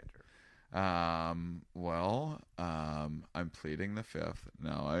a stranger? I'm pleading the fifth.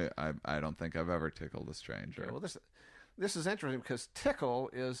 No, I don't think I've ever tickled a stranger. Okay, well, this is interesting because tickle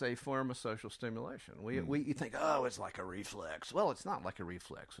is a form of social stimulation. You think, oh, it's like a reflex. Well, it's not like a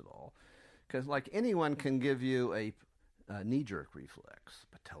reflex at all, because like anyone can give you a knee-jerk reflex,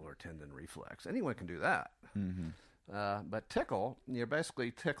 patellar tendon reflex. Anyone can do that. But tickle, you're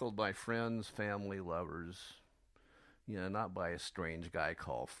basically tickled by friends, family, lovers. Not by a strange guy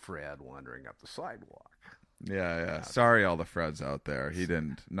called Fred wandering up the sidewalk. Yeah. Sorry, all the Freds out there. He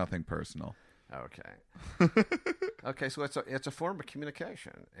didn't. Nothing personal. Okay. Okay, so it's a form of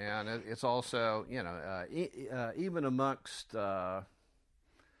communication, and it's also even amongst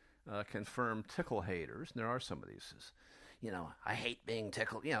confirmed tickle haters. And there are some of these. I hate being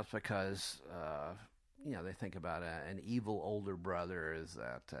tickled. It's because they think about an evil older brother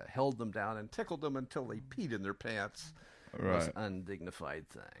that held them down and tickled them until they peed in their pants. most Right. undignified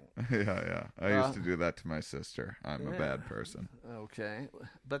thing. Yeah. I used to do that to my sister. I'm a bad person. Okay,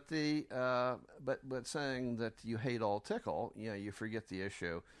 but but saying that you hate all tickle, you forget the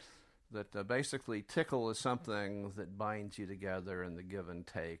issue that basically tickle is something that binds you together in the give and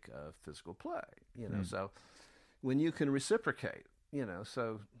take of physical play. So when you can reciprocate,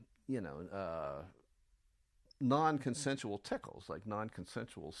 non-consensual tickles, like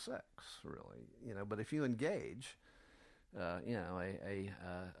non-consensual sex, really, but if you engage,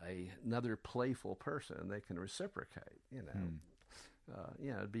 another playful person, they can reciprocate,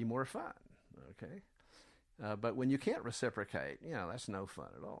 it'd be more fun, okay? But when you can't reciprocate, that's no fun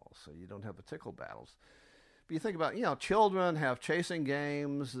at all, so you don't have the tickle battles. But you think about, children have chasing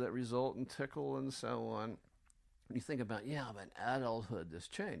games that result in tickle and so on. You think about, but in adulthood this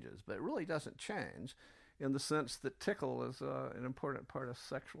changes, but it really doesn't change in the sense that tickle is an important part of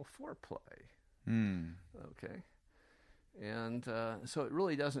sexual foreplay. Okay. And so it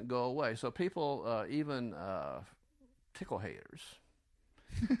really doesn't go away. So people, even tickle haters,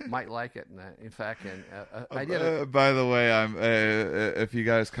 might like it. In fact, I did. By the way, if you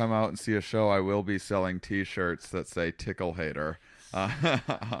guys come out and see a show, I will be selling T-shirts that say "Tickle Hater"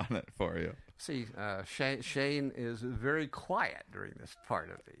 on it for you. See, Shane is very quiet during this part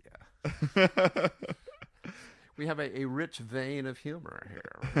of the. We have a rich vein of humor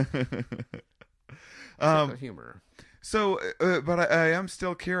here. Humor. So, but I am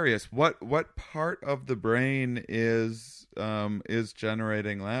still curious. What part of the brain is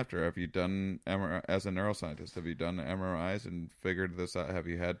generating laughter? Have you done as a neuroscientist? Have you done MRIs and figured this out? Have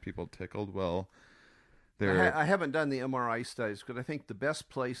you had people tickled? Well, I haven't done the MRI studies because I think the best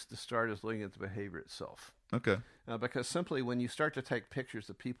place to start is looking at the behavior itself. Okay. Because simply when you start to take pictures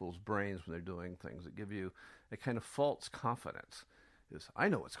of people's brains when they're doing things, it give you a kind of false confidence. I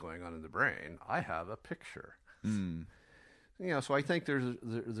know what's going on in the brain. I have a picture. So I think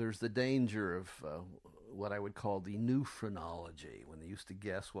there's the danger of what I would call the new phrenology, when they used to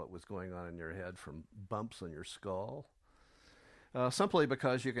guess what was going on in your head from bumps on your skull. Simply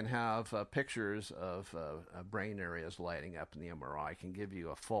because you can have pictures of brain areas lighting up in the MRI can give you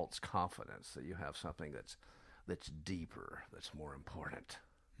a false confidence that you have something that's deeper, that's more important.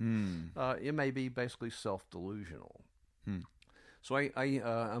 It may be basically self-delusional. So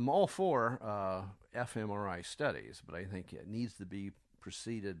I'm all for fMRI studies, but I think it needs to be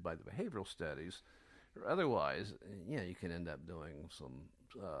preceded by the behavioral studies, or otherwise, you can end up doing some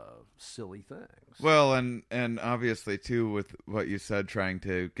silly things. Well, and obviously too, with what you said, trying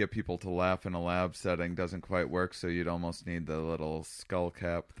to get people to laugh in a lab setting doesn't quite work. So you'd almost need the little skull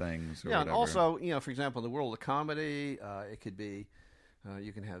cap things. Or and whatever. Also, for example, in the world of comedy, it could be.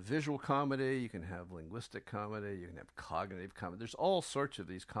 You can have visual comedy, you can have linguistic comedy, you can have cognitive comedy. There's all sorts of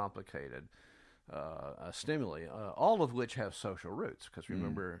these complicated stimuli, all of which have social roots. Because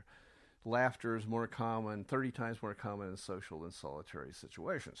remember, laughter is more common, 30 times more common in social than solitary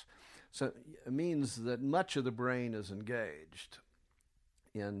situations. So it means that much of the brain is engaged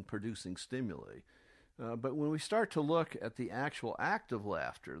in producing stimuli. But when we start to look at the actual act of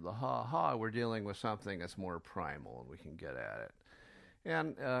laughter, the ha-ha, we're dealing with something that's more primal and we can get at it.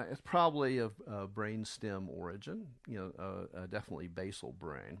 And it's probably of brainstem origin, definitely basal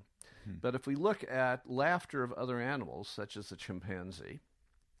brain. But if we look at laughter of other animals, such as the chimpanzee,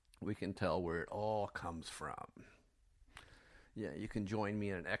 we can tell where it all comes from. Yeah, you can join me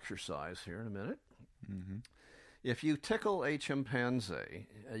in an exercise here in a minute. If you tickle a chimpanzee,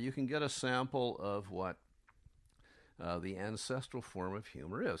 you can get a sample of what the ancestral form of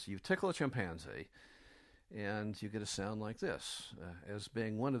humor is. You tickle a chimpanzee, and you get a sound like this. As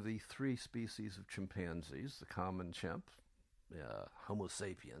being one of the three species of chimpanzees, the common chimp, Homo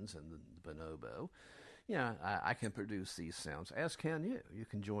sapiens, and the bonobo, I can produce these sounds, as can you. You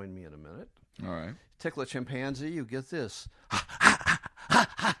can join me in a minute. All right. Tickle a chimpanzee, you get this.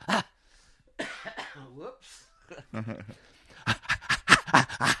 Whoops.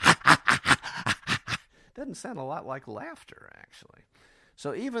 Doesn't sound a lot like laughter, actually.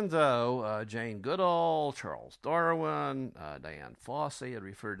 So even though Jane Goodall, Charles Darwin, Diane Fossey had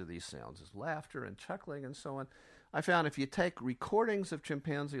referred to these sounds as laughter and chuckling and so on, I found if you take recordings of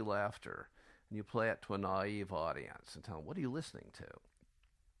chimpanzee laughter and you play it to a naive audience and tell them, what are you listening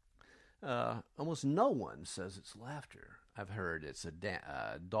to? Almost no one says it's laughter. I've heard it's a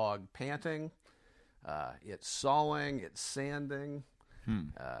dog panting, it's sawing, it's sanding.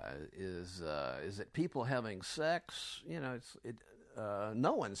 Is it people having sex?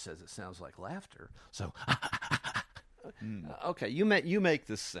 No one says it sounds like laughter. So, okay, you make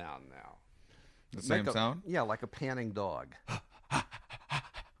this sound now. The same sound? Yeah, like a panting dog.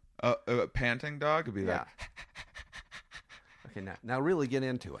 A panting dog would be like. Okay, now really get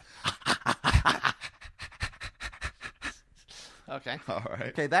into it. Okay. All right.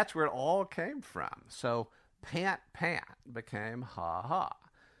 Okay, that's where it all came from. So pant became ha ha.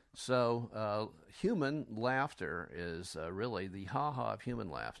 So human laughter is really the ha ha of human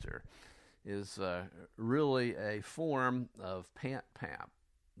laughter is really a form of pant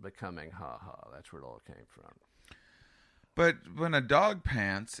becoming ha ha. That's where it all came from. But when a dog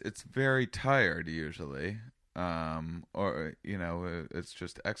pants, it's very tired usually, or it's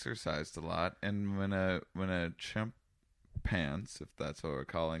just exercised a lot. And when a chimp pants, if that's what we're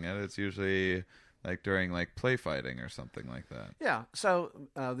calling it, it's usually like during like play fighting or something like that. Yeah. So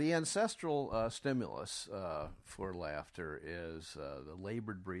the ancestral stimulus for laughter is the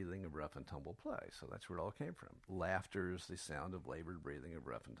labored breathing of rough and tumble play. So that's where it all came from. Laughter is the sound of labored breathing of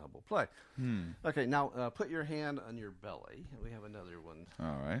rough and tumble play. Okay. Now put your hand on your belly. We have another one.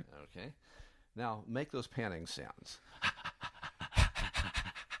 All right. Okay. Now make those panting sounds.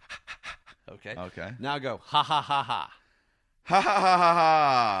 Okay. Okay. Now go ha ha ha ha. Ha ha ha ha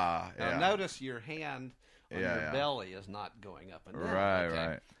ha. Now notice your hand on your belly is not going up and down.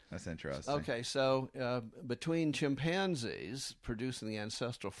 Right. That's interesting. Okay, so between chimpanzees producing the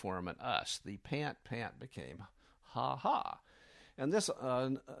ancestral form and us, the pant became ha ha. And this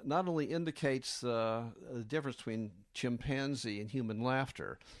not only indicates the difference between chimpanzee and human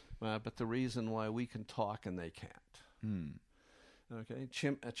laughter, but the reason why we can talk and they can't. Okay,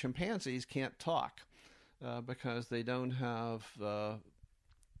 chimpanzees can't talk. Because they don't have the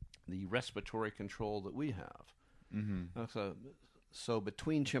respiratory control that we have. So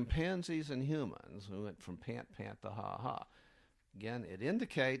between chimpanzees and humans, we went from pant to ha ha. Again, it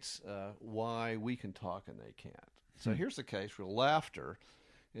indicates why we can talk and they can't. So here's the case where laughter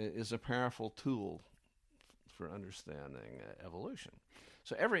is a powerful tool for understanding evolution.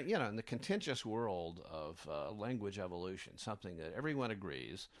 So in the contentious world of language evolution, something that everyone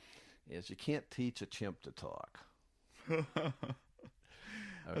agrees is you can't teach a chimp to talk.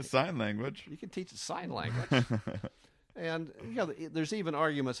 A sign language. You can teach a sign language. And there's even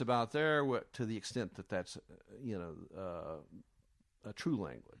arguments about there to the extent that that's a true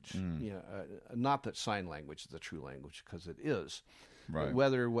language. Not that sign language is a true language, because it is. Right. But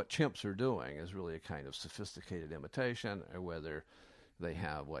whether what chimps are doing is really a kind of sophisticated imitation, or whether they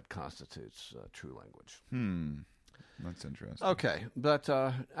have what constitutes true language. That's interesting. Okay, but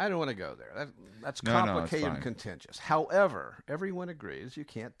I don't want to go there. That's complicated and contentious. However, everyone agrees you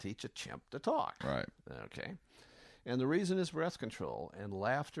can't teach a chimp to talk. Right. Okay. And the reason is breath control, and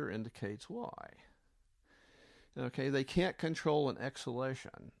laughter indicates why. Okay, they can't control an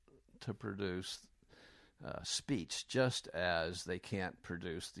exhalation to produce speech, just as they can't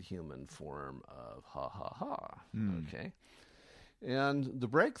produce the human form of ha ha ha. Okay. And the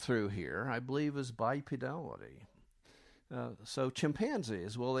breakthrough here, I believe, is bipedality. So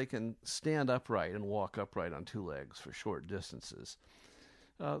chimpanzees, they can stand upright and walk upright on two legs for short distances.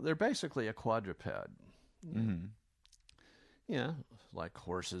 They're basically a quadruped. Like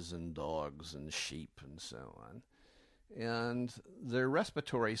horses and dogs and sheep and so on. And their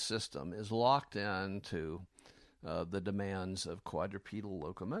respiratory system is locked into the demands of quadrupedal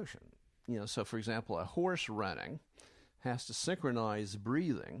locomotion. So for example, a horse running has to synchronize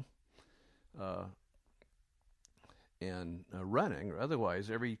breathing and running, or otherwise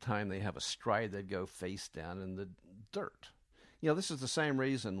every time they have a stride, they'd go face down in the dirt. This is the same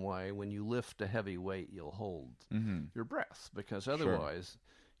reason why when you lift a heavy weight, you'll hold your breath, because otherwise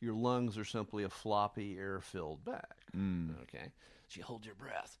your lungs are simply a floppy, air-filled bag. Okay, so you hold your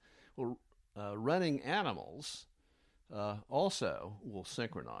breath. Well, running animals also will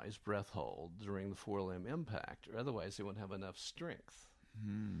synchronize breath hold during the forelimb impact, or otherwise they won't have enough strength.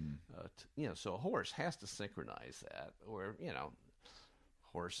 So a horse has to synchronize that, or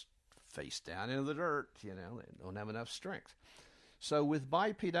horse face down into the dirt. They don't have enough strength. So with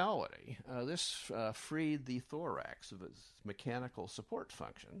bipedality, this freed the thorax of its mechanical support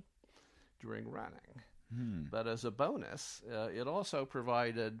function during running. But as a bonus, it also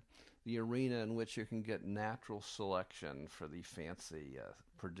provided the arena in which you can get natural selection for the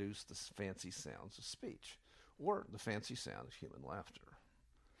produce the fancy sounds of speech, or the fancy sound of human laughter.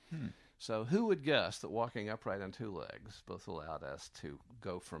 So who would guess that walking upright on two legs both allowed us to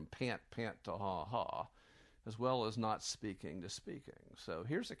go from pant to ha ha, as well as not speaking to speaking? So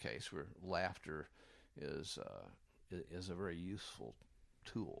here's a case where laughter is a very useful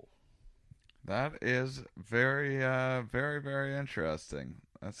tool. That is very, very, very interesting.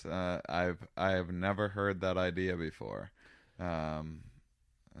 That's I have never heard that idea before.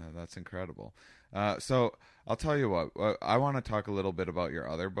 That's incredible. So I'll tell you what. I want to talk a little bit about your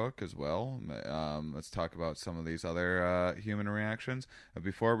other book as well. Let's talk about some of these other human reactions.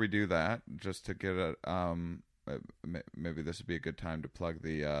 Before we do that, just to get a maybe this would be a good time to plug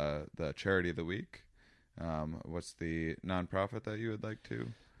the charity of the week. What's the nonprofit that you would like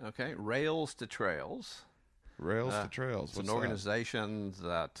to? Okay, Rails to Trails. Rails to Trails. It's an organization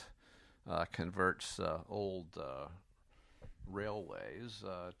that converts old railways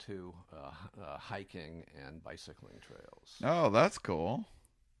to hiking and bicycling trails. Oh, that's cool.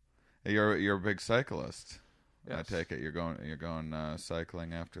 You're a big cyclist. Yes. I take it you're going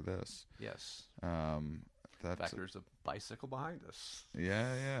cycling after this. Yes. That's in fact, there's a bicycle behind us.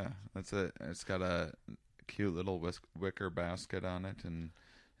 Yeah. That's it. It's got a cute little wicker basket on it and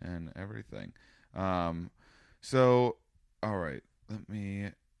everything. So, all right.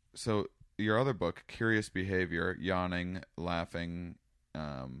 So your other book, Curious Behavior, Yawning, Laughing,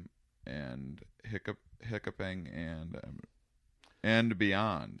 and hiccuping, and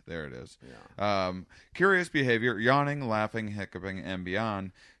beyond. There it is. Yeah. Curious Behavior, Yawning, Laughing, Hiccuping, and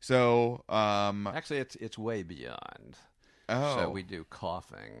beyond. So, actually, it's way beyond. Oh. So we do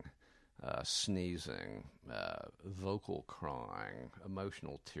coughing, sneezing, vocal crying,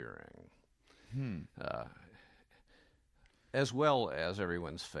 emotional tearing, as well as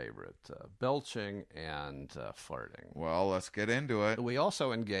everyone's favorite, belching and farting. Well, let's get into it. We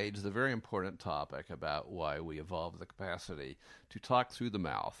also engage the very important topic about why we evolved the capacity to talk through the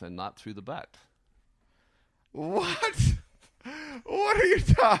mouth and not through the butt. What? What are you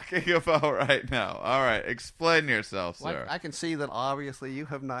talking about right now? All right, explain yourself, sir. Well, I can see that obviously you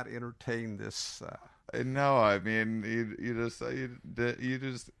have not entertained this. No, I mean you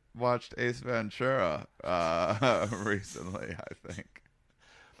just watched Ace Ventura recently, I think.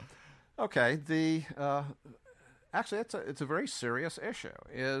 Okay, actually it's a very serious issue.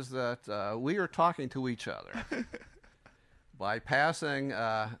 Is that we are talking to each other by passing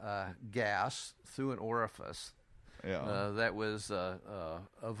gas through an orifice. Yeah. That was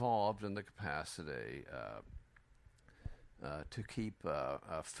evolved in the capacity to keep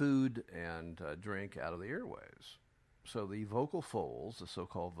food and drink out of the airways. So the vocal folds, the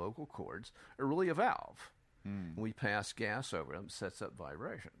so-called vocal cords, are really a valve. We pass gas over them, sets up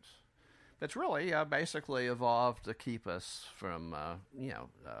vibrations. That's really basically evolved to keep us from,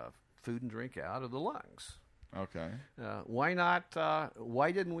 food and drink out of the lungs. Okay. Why not?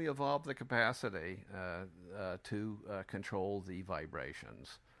 Why didn't we evolve the capacity to control the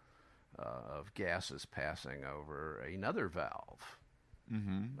vibrations of gases passing over another valve?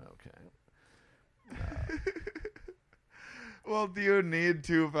 Mm-hmm. Okay. Well, do you need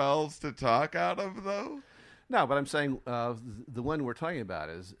two valves to talk out of, though? No, but I'm saying the one we're talking about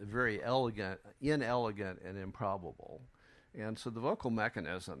is very inelegant, and improbable. And so the vocal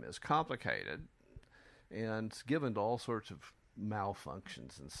mechanism is complicated and given to all sorts of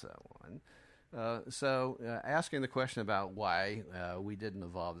malfunctions and so on. So asking the question about why we didn't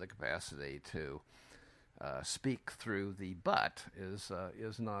evolve the capacity to speak through the butt is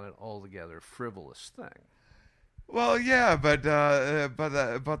not an altogether frivolous thing. Well, yeah, but the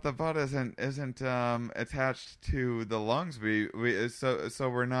butt isn't attached to the lungs. So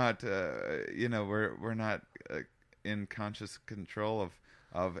we're not we're not in conscious control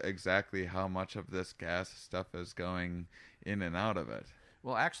of exactly how much of this gas stuff is going in and out of it.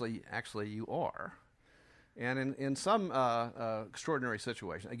 Well, actually, you are. And in some extraordinary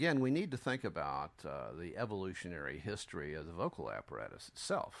situation, again, we need to think about the evolutionary history of the vocal apparatus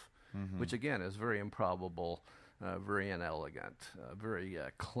itself, which again is very improbable. Very inelegant, very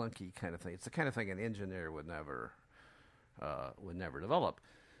clunky kind of thing. It's the kind of thing an engineer would never develop.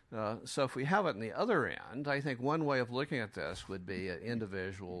 So if we have it on the other end, I think one way of looking at this would be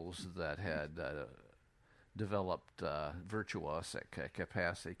individuals that had developed virtuosic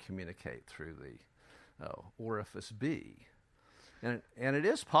capacity to communicate through the orifice B. And it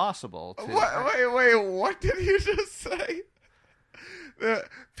is possible to... Wait, what did you just say? The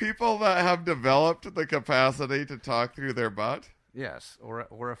people that have developed the capacity to talk through their butt? Yes,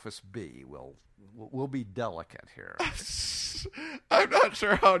 orifice B will be delicate here. I'm not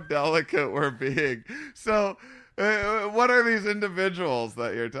sure how delicate we're being. So, what are these individuals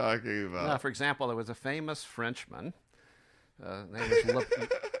that you're talking about? Now, for example, there was a famous Frenchman, named was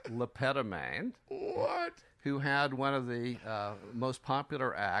Lepetomane. What? Who had one of the most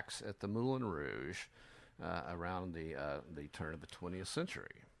popular acts at the Moulin Rouge around the turn of the 20th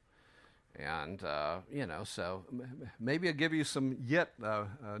century. And, so maybe I'll give you some yet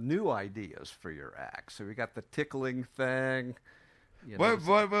new ideas for your act. So we got the tickling thing, You know,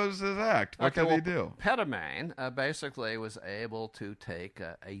 What was his act? What okay, did well, he do? Petamine basically was able to take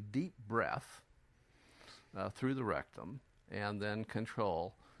a deep breath through the rectum and then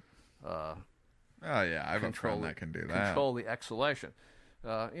control. Oh yeah, I have a friend that can do that. Control the exhalation.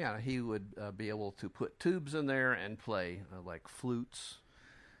 He would be able to put tubes in there and play like flutes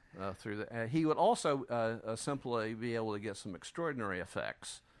through the. He would also simply be able to get some extraordinary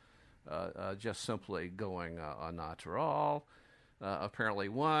effects, just simply going on natural. Apparently,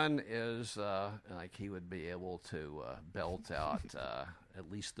 one is like he would be able to belt out at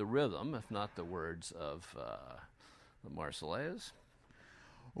least the rhythm, if not the words of the Marseillaise.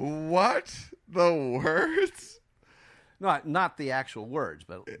 What? The words? Not the actual words,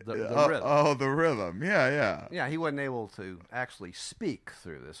 but the rhythm. Oh, the rhythm. Yeah. Yeah, he wasn't able to actually speak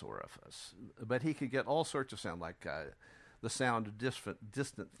through this orifice, but he could get all sorts of sound, like the sound of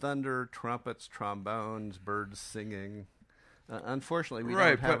distant thunder, trumpets, trombones, birds singing. Unfortunately, we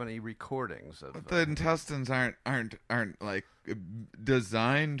don't have any recordings of. But the intestines aren't like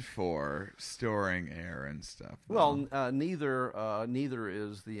designed for storing air and stuff. Well, neither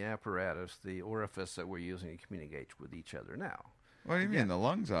is the apparatus, the orifice that we're using to communicate with each other now. What do you mean? The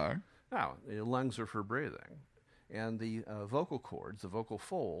lungs are. No, the lungs are for breathing. And the vocal cords, the vocal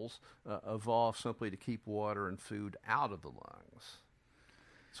folds, evolved simply to keep water and food out of the lungs.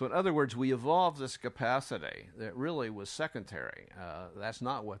 So in other words, we evolved this capacity that really was secondary. That's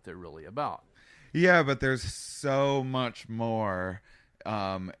not what they're really about. Yeah, but there's so much more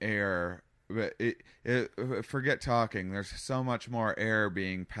air. Forget talking. There's so much more air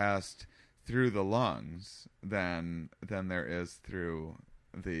being passed through the lungs than there is through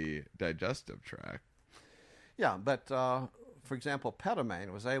the digestive tract. Yeah, but for example,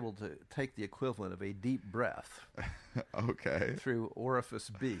 Petamine was able to take the equivalent of a deep breath Okay. through orifice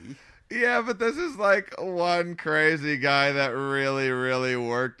B. Yeah, but this is like one crazy guy that really, really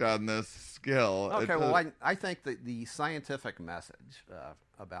worked on this skill. Okay, I think that the scientific message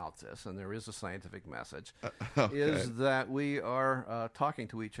about this, and there is a scientific message, is that we are talking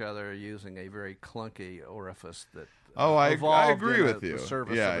to each other using a very clunky orifice that I evolved agree in with you. The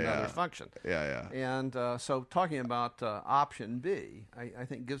service Yeah, of another yeah. function. Yeah. And so talking about option B, I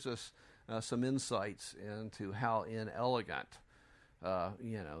think gives us some insights into how inelegant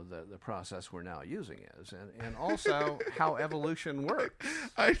the process we're now using is, and also how evolution works.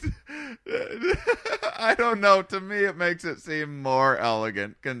 I don't know. To me, it makes it seem more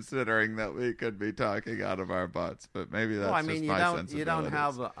elegant, considering that we could be talking out of our butts. But maybe that's just my sensibilities. You don't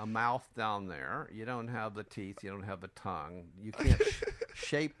have a mouth down there. You don't have the teeth. You don't have the tongue. You can't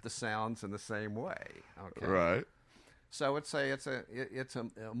shape the sounds in the same way. Okay. Right. So it's a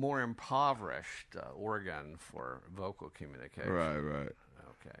more impoverished organ for vocal communication. Right.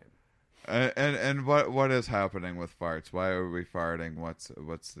 Okay. And what is happening with farts? Why are we farting? What's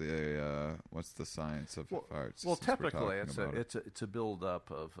the science of farts? Well, since we're typically talking about it's a buildup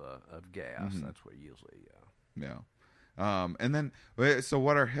of gas. Mm-hmm. That's what usually. Yeah. And then so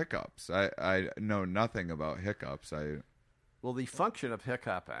what are hiccups? I know nothing about hiccups. Well, the function of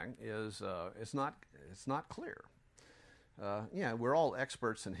hiccuping is it's not clear. We're all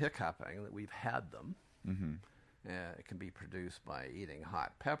experts in hiccuping. That we've had them. Mm-hmm. It can be produced by eating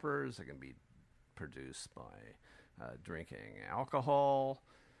hot peppers. It can be produced by drinking alcohol.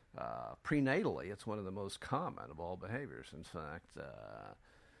 Prenatally, it's one of the most common of all behaviors. In fact,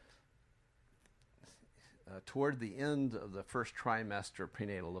 toward the end of the first trimester of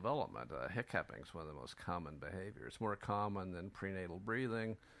prenatal development, hiccuping is one of the most common behaviors. More common than prenatal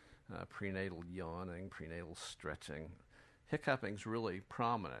breathing, prenatal yawning, prenatal stretching. Hiccuping is really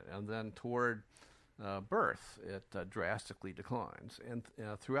prominent, and then toward birth, it drastically declines, and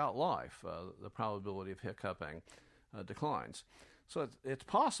throughout life, the probability of hiccuping declines. So it's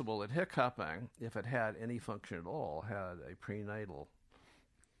possible that hiccuping, if it had any function at all, had a prenatal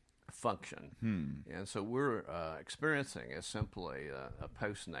function, and so we're experiencing is simply a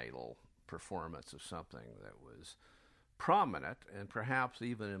postnatal performance of something that was prominent and perhaps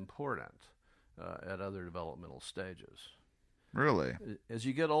even important at other developmental stages. Really? As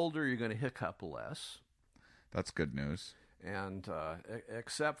you get older, you're going to hiccup less. That's good news. And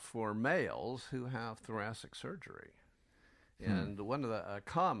except for males who have thoracic surgery. And one of the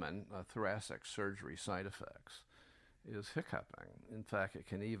common thoracic surgery side effects is hiccuping. In fact, it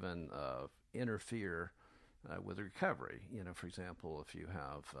can even interfere with recovery. For example, if you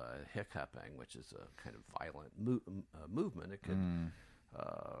have hiccuping, which is a kind of violent movement, it could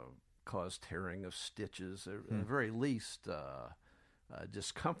cause tearing of stitches, or at the very least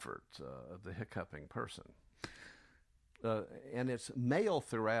discomfort of the hiccuping person. And it's male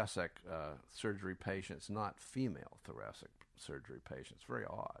thoracic surgery patients, not female thoracic surgery patients. Very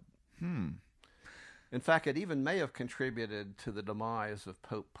odd. In fact, it even may have contributed to the demise of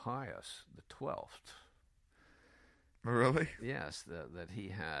Pope Pius XII. Really? Yes, that he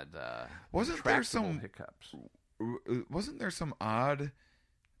had Wasn't there intractable some hiccups. Wasn't there some odd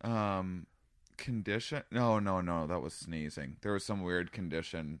condition? No, that was sneezing. There was some weird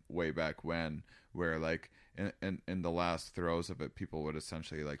condition way back when where like in the last throes of it, people would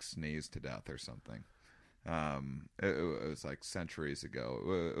essentially like sneeze to death or something. It was like centuries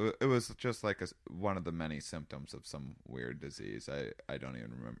ago. It was just like one of the many symptoms of some weird disease. I don't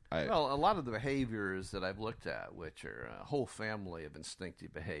even remember. Well, a lot of the behaviors that I've looked at, which are a whole family of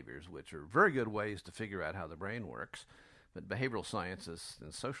instinctive behaviors, which are very good ways to figure out how the brain works, but behavioral scientists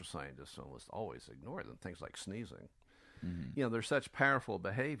and social scientists almost always ignore them. Things like sneezing. You know, they're such powerful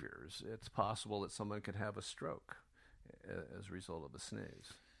behaviors. It's possible that someone could have a stroke as a result of a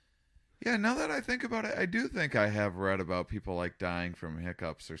sneeze. Yeah, now that I think about it, I do think I have read about people like dying from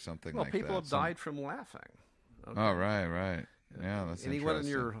hiccups or something like that. Well, people have died from laughing. Okay. Oh, right. Yeah, that's Anyone in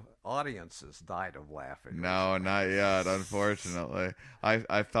interesting. your audience has died of laughing? No, not yet, unfortunately.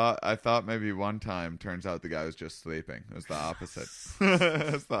 I thought maybe one time. Turns out the guy was just sleeping. It was the opposite.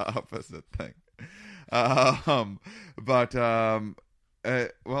 It's the opposite thing.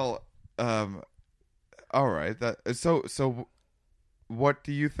 All right. So what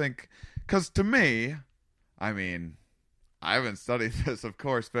do you think? Because to me, I mean, I haven't studied this, of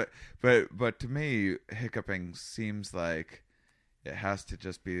course, but to me, hiccuping seems like it has to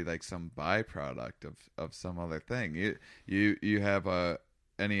just be like some byproduct of some other thing. You have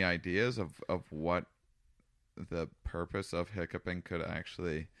any ideas of what the purpose of hiccuping could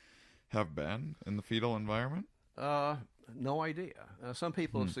actually have been in the fetal environment? No idea. Some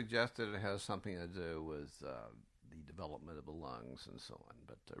people have suggested it has something to do with the development of the lungs and so on,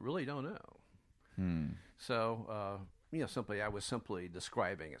 but I really don't know. So, I was simply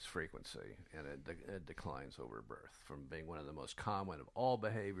describing its frequency, and it declines over birth from being one of the most common of all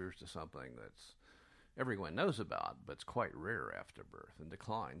behaviors to something that's everyone knows about, but it's quite rare after birth and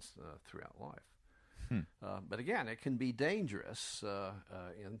declines throughout life. But again, it can be dangerous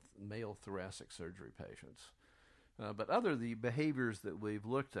in male thoracic surgery patients. But the behaviors that we've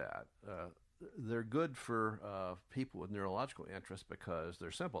looked at, they're good for people with neurological interest because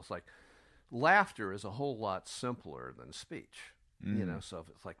they're simple. It's like laughter is a whole lot simpler than speech. So if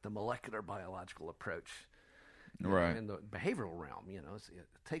it's like the molecular biological approach. Right. In the behavioral realm, it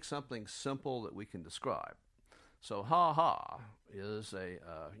takes something simple that we can describe. So ha-ha is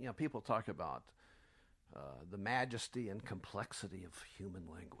people talk about the majesty and complexity of human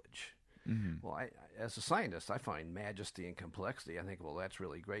language. Well, as a scientist, I find majesty and complexity. I think, well, that's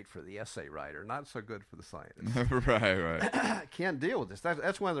really great for the essay writer, not so good for the scientist. Right. Can't deal with this.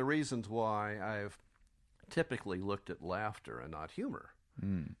 That's one of the reasons why I've typically looked at laughter and not humor.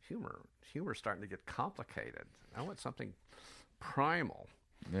 Humor's starting to get complicated. I want something primal.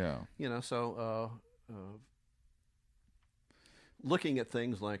 Yeah. Looking at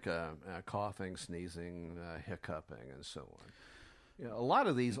things like coughing, sneezing, hiccuping, and so on. A lot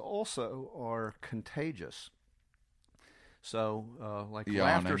of these also are contagious. So, like Yawning.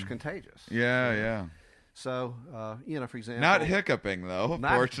 laughter's contagious. Yeah. So, for example, Not hiccuping though.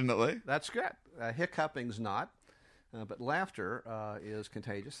 Fortunately, that's good. Hiccuping's not, but laughter is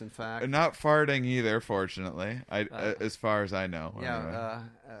contagious. In fact, not farting either. Fortunately, as far as I know. Yeah.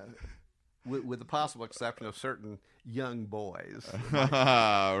 With the possible exception of certain young boys.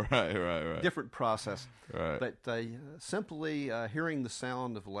 Right. Different process. Right. But simply hearing the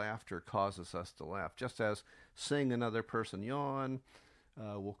sound of laughter causes us to laugh, just as seeing another person yawn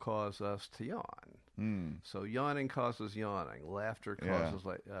will cause us to yawn. So yawning causes yawning. Laughter causes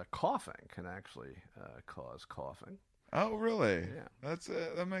coughing can actually cause coughing. Oh, really? Yeah.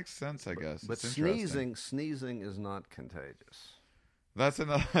 That makes sense, I guess. But it's sneezing is not contagious. That's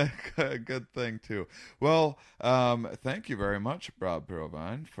another good thing, too. Well, thank you very much, Rob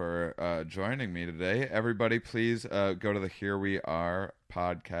Provine, for joining me today. Everybody, please go to the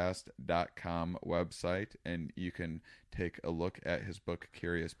HereWeArePodcast.com website, and you can take a look at his book,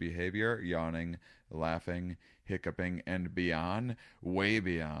 Curious Behavior, Yawning, Laughing, Hiccuping, and Beyond, way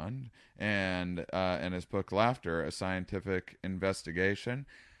beyond, and his book, Laughter, A Scientific Investigation.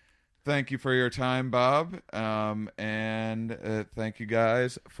 Thank you for your time, Bob, and thank you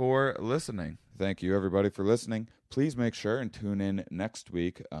guys for listening. Thank you, everybody, for listening. Please make sure and tune in next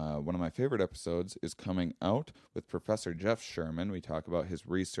week. One of my favorite episodes is coming out with Professor Jeff Sherman. We talk about his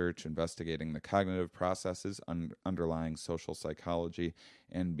research investigating the cognitive processes underlying social psychology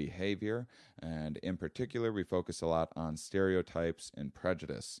and behavior, and in particular, we focus a lot on stereotypes and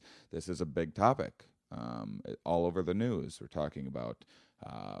prejudice. This is a big topic. all over the news. We're talking about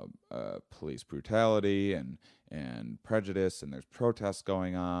police brutality and prejudice, and there's protests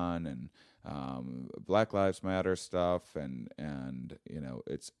going on, and Black Lives Matter stuff, and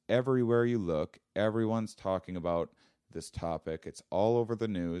it's everywhere you look. Everyone's talking about this topic. It's all over the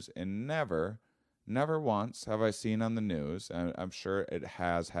news, and never once have I seen on the news, and I'm sure it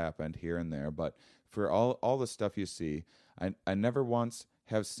has happened here and there, but for all the stuff you see, I never once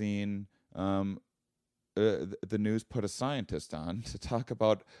have seen the news put a scientist on to talk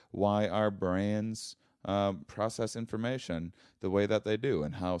about why our brains process information the way that they do,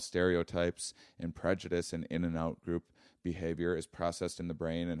 and how stereotypes and prejudice and in and out group behavior is processed in the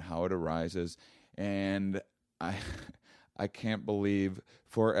brain, and how it arises. And I can't believe,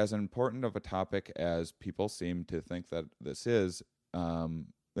 for as important of a topic as people seem to think that this is,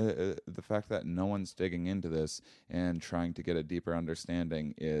 the fact that no one's digging into this and trying to get a deeper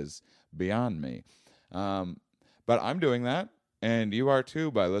understanding is beyond me. But I'm doing that, and you are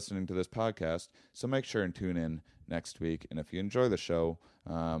too, by listening to this podcast. So make sure and tune in next week. And if you enjoy the show,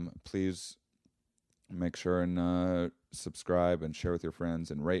 please make sure and subscribe and share with your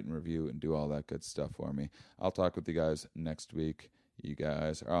friends and rate and review and do all that good stuff for me. I'll talk with you guys next week. You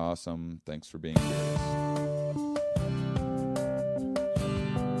guys are awesome. Thanks for being here.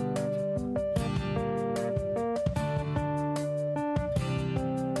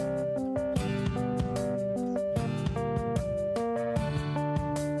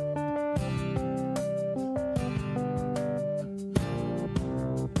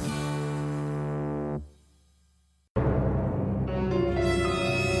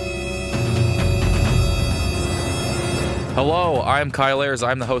 Hello, I'm Kyle Ayers.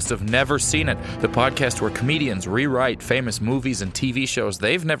 I'm the host of Never Seen It, the podcast where comedians rewrite famous movies and TV shows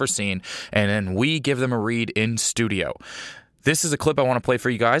they've never seen, and then we give them a read in studio. This is a clip I want to play for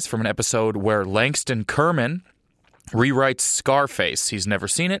you guys from an episode where Langston Kerman rewrites Scarface. He's never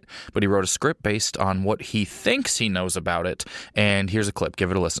seen it, but he wrote a script based on what he thinks he knows about it, and here's a clip. Give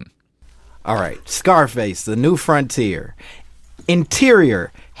it a listen. All right, Scarface, The New Frontier.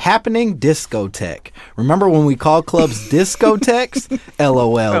 Interior, happening discotheque. Remember when we called clubs discotheques?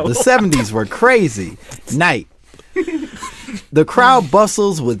 LOL. The 70s were crazy. Night. The crowd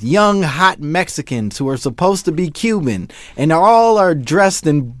bustles with young, hot Mexicans who are supposed to be Cuban, and all are dressed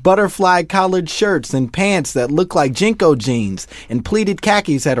in butterfly collared shirts and pants that look like Jinko jeans, and pleated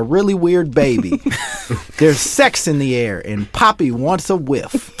khakis had a really weird baby. There's sex in the air, and Poppy wants a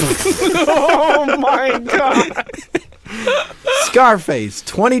whiff. Oh my God. Scarface,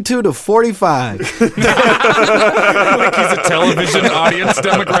 22 to 45. Like he's a television audience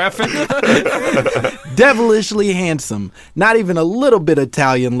demographic. Devilishly handsome, not even a little bit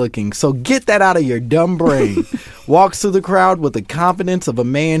Italian looking, so get that out of your dumb brain. Walks through the crowd with the confidence of a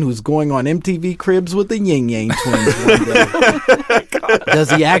man who's going on MTV Cribs with the Yin Yang Twins one day.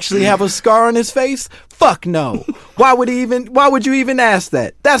 Does he actually have a scar on his face? Fuck no. Why would you even ask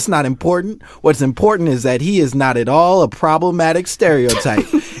that? That's not important. What's important is that he is not at all a problematic stereotype,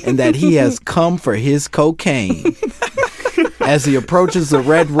 and that he has come for his cocaine. As he approaches the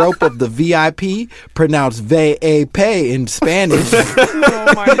red rope of the VIP, pronounced VIP in Spanish,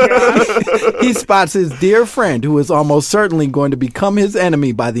 Oh my God. he spots his dear friend, who is almost certainly going to become his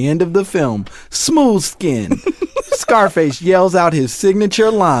enemy by the end of the film, Smooth Skin. Scarface yells out his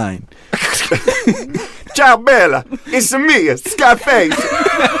signature line. Ciao, Bella. It's me, Scarface.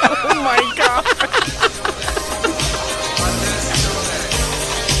 Oh my God.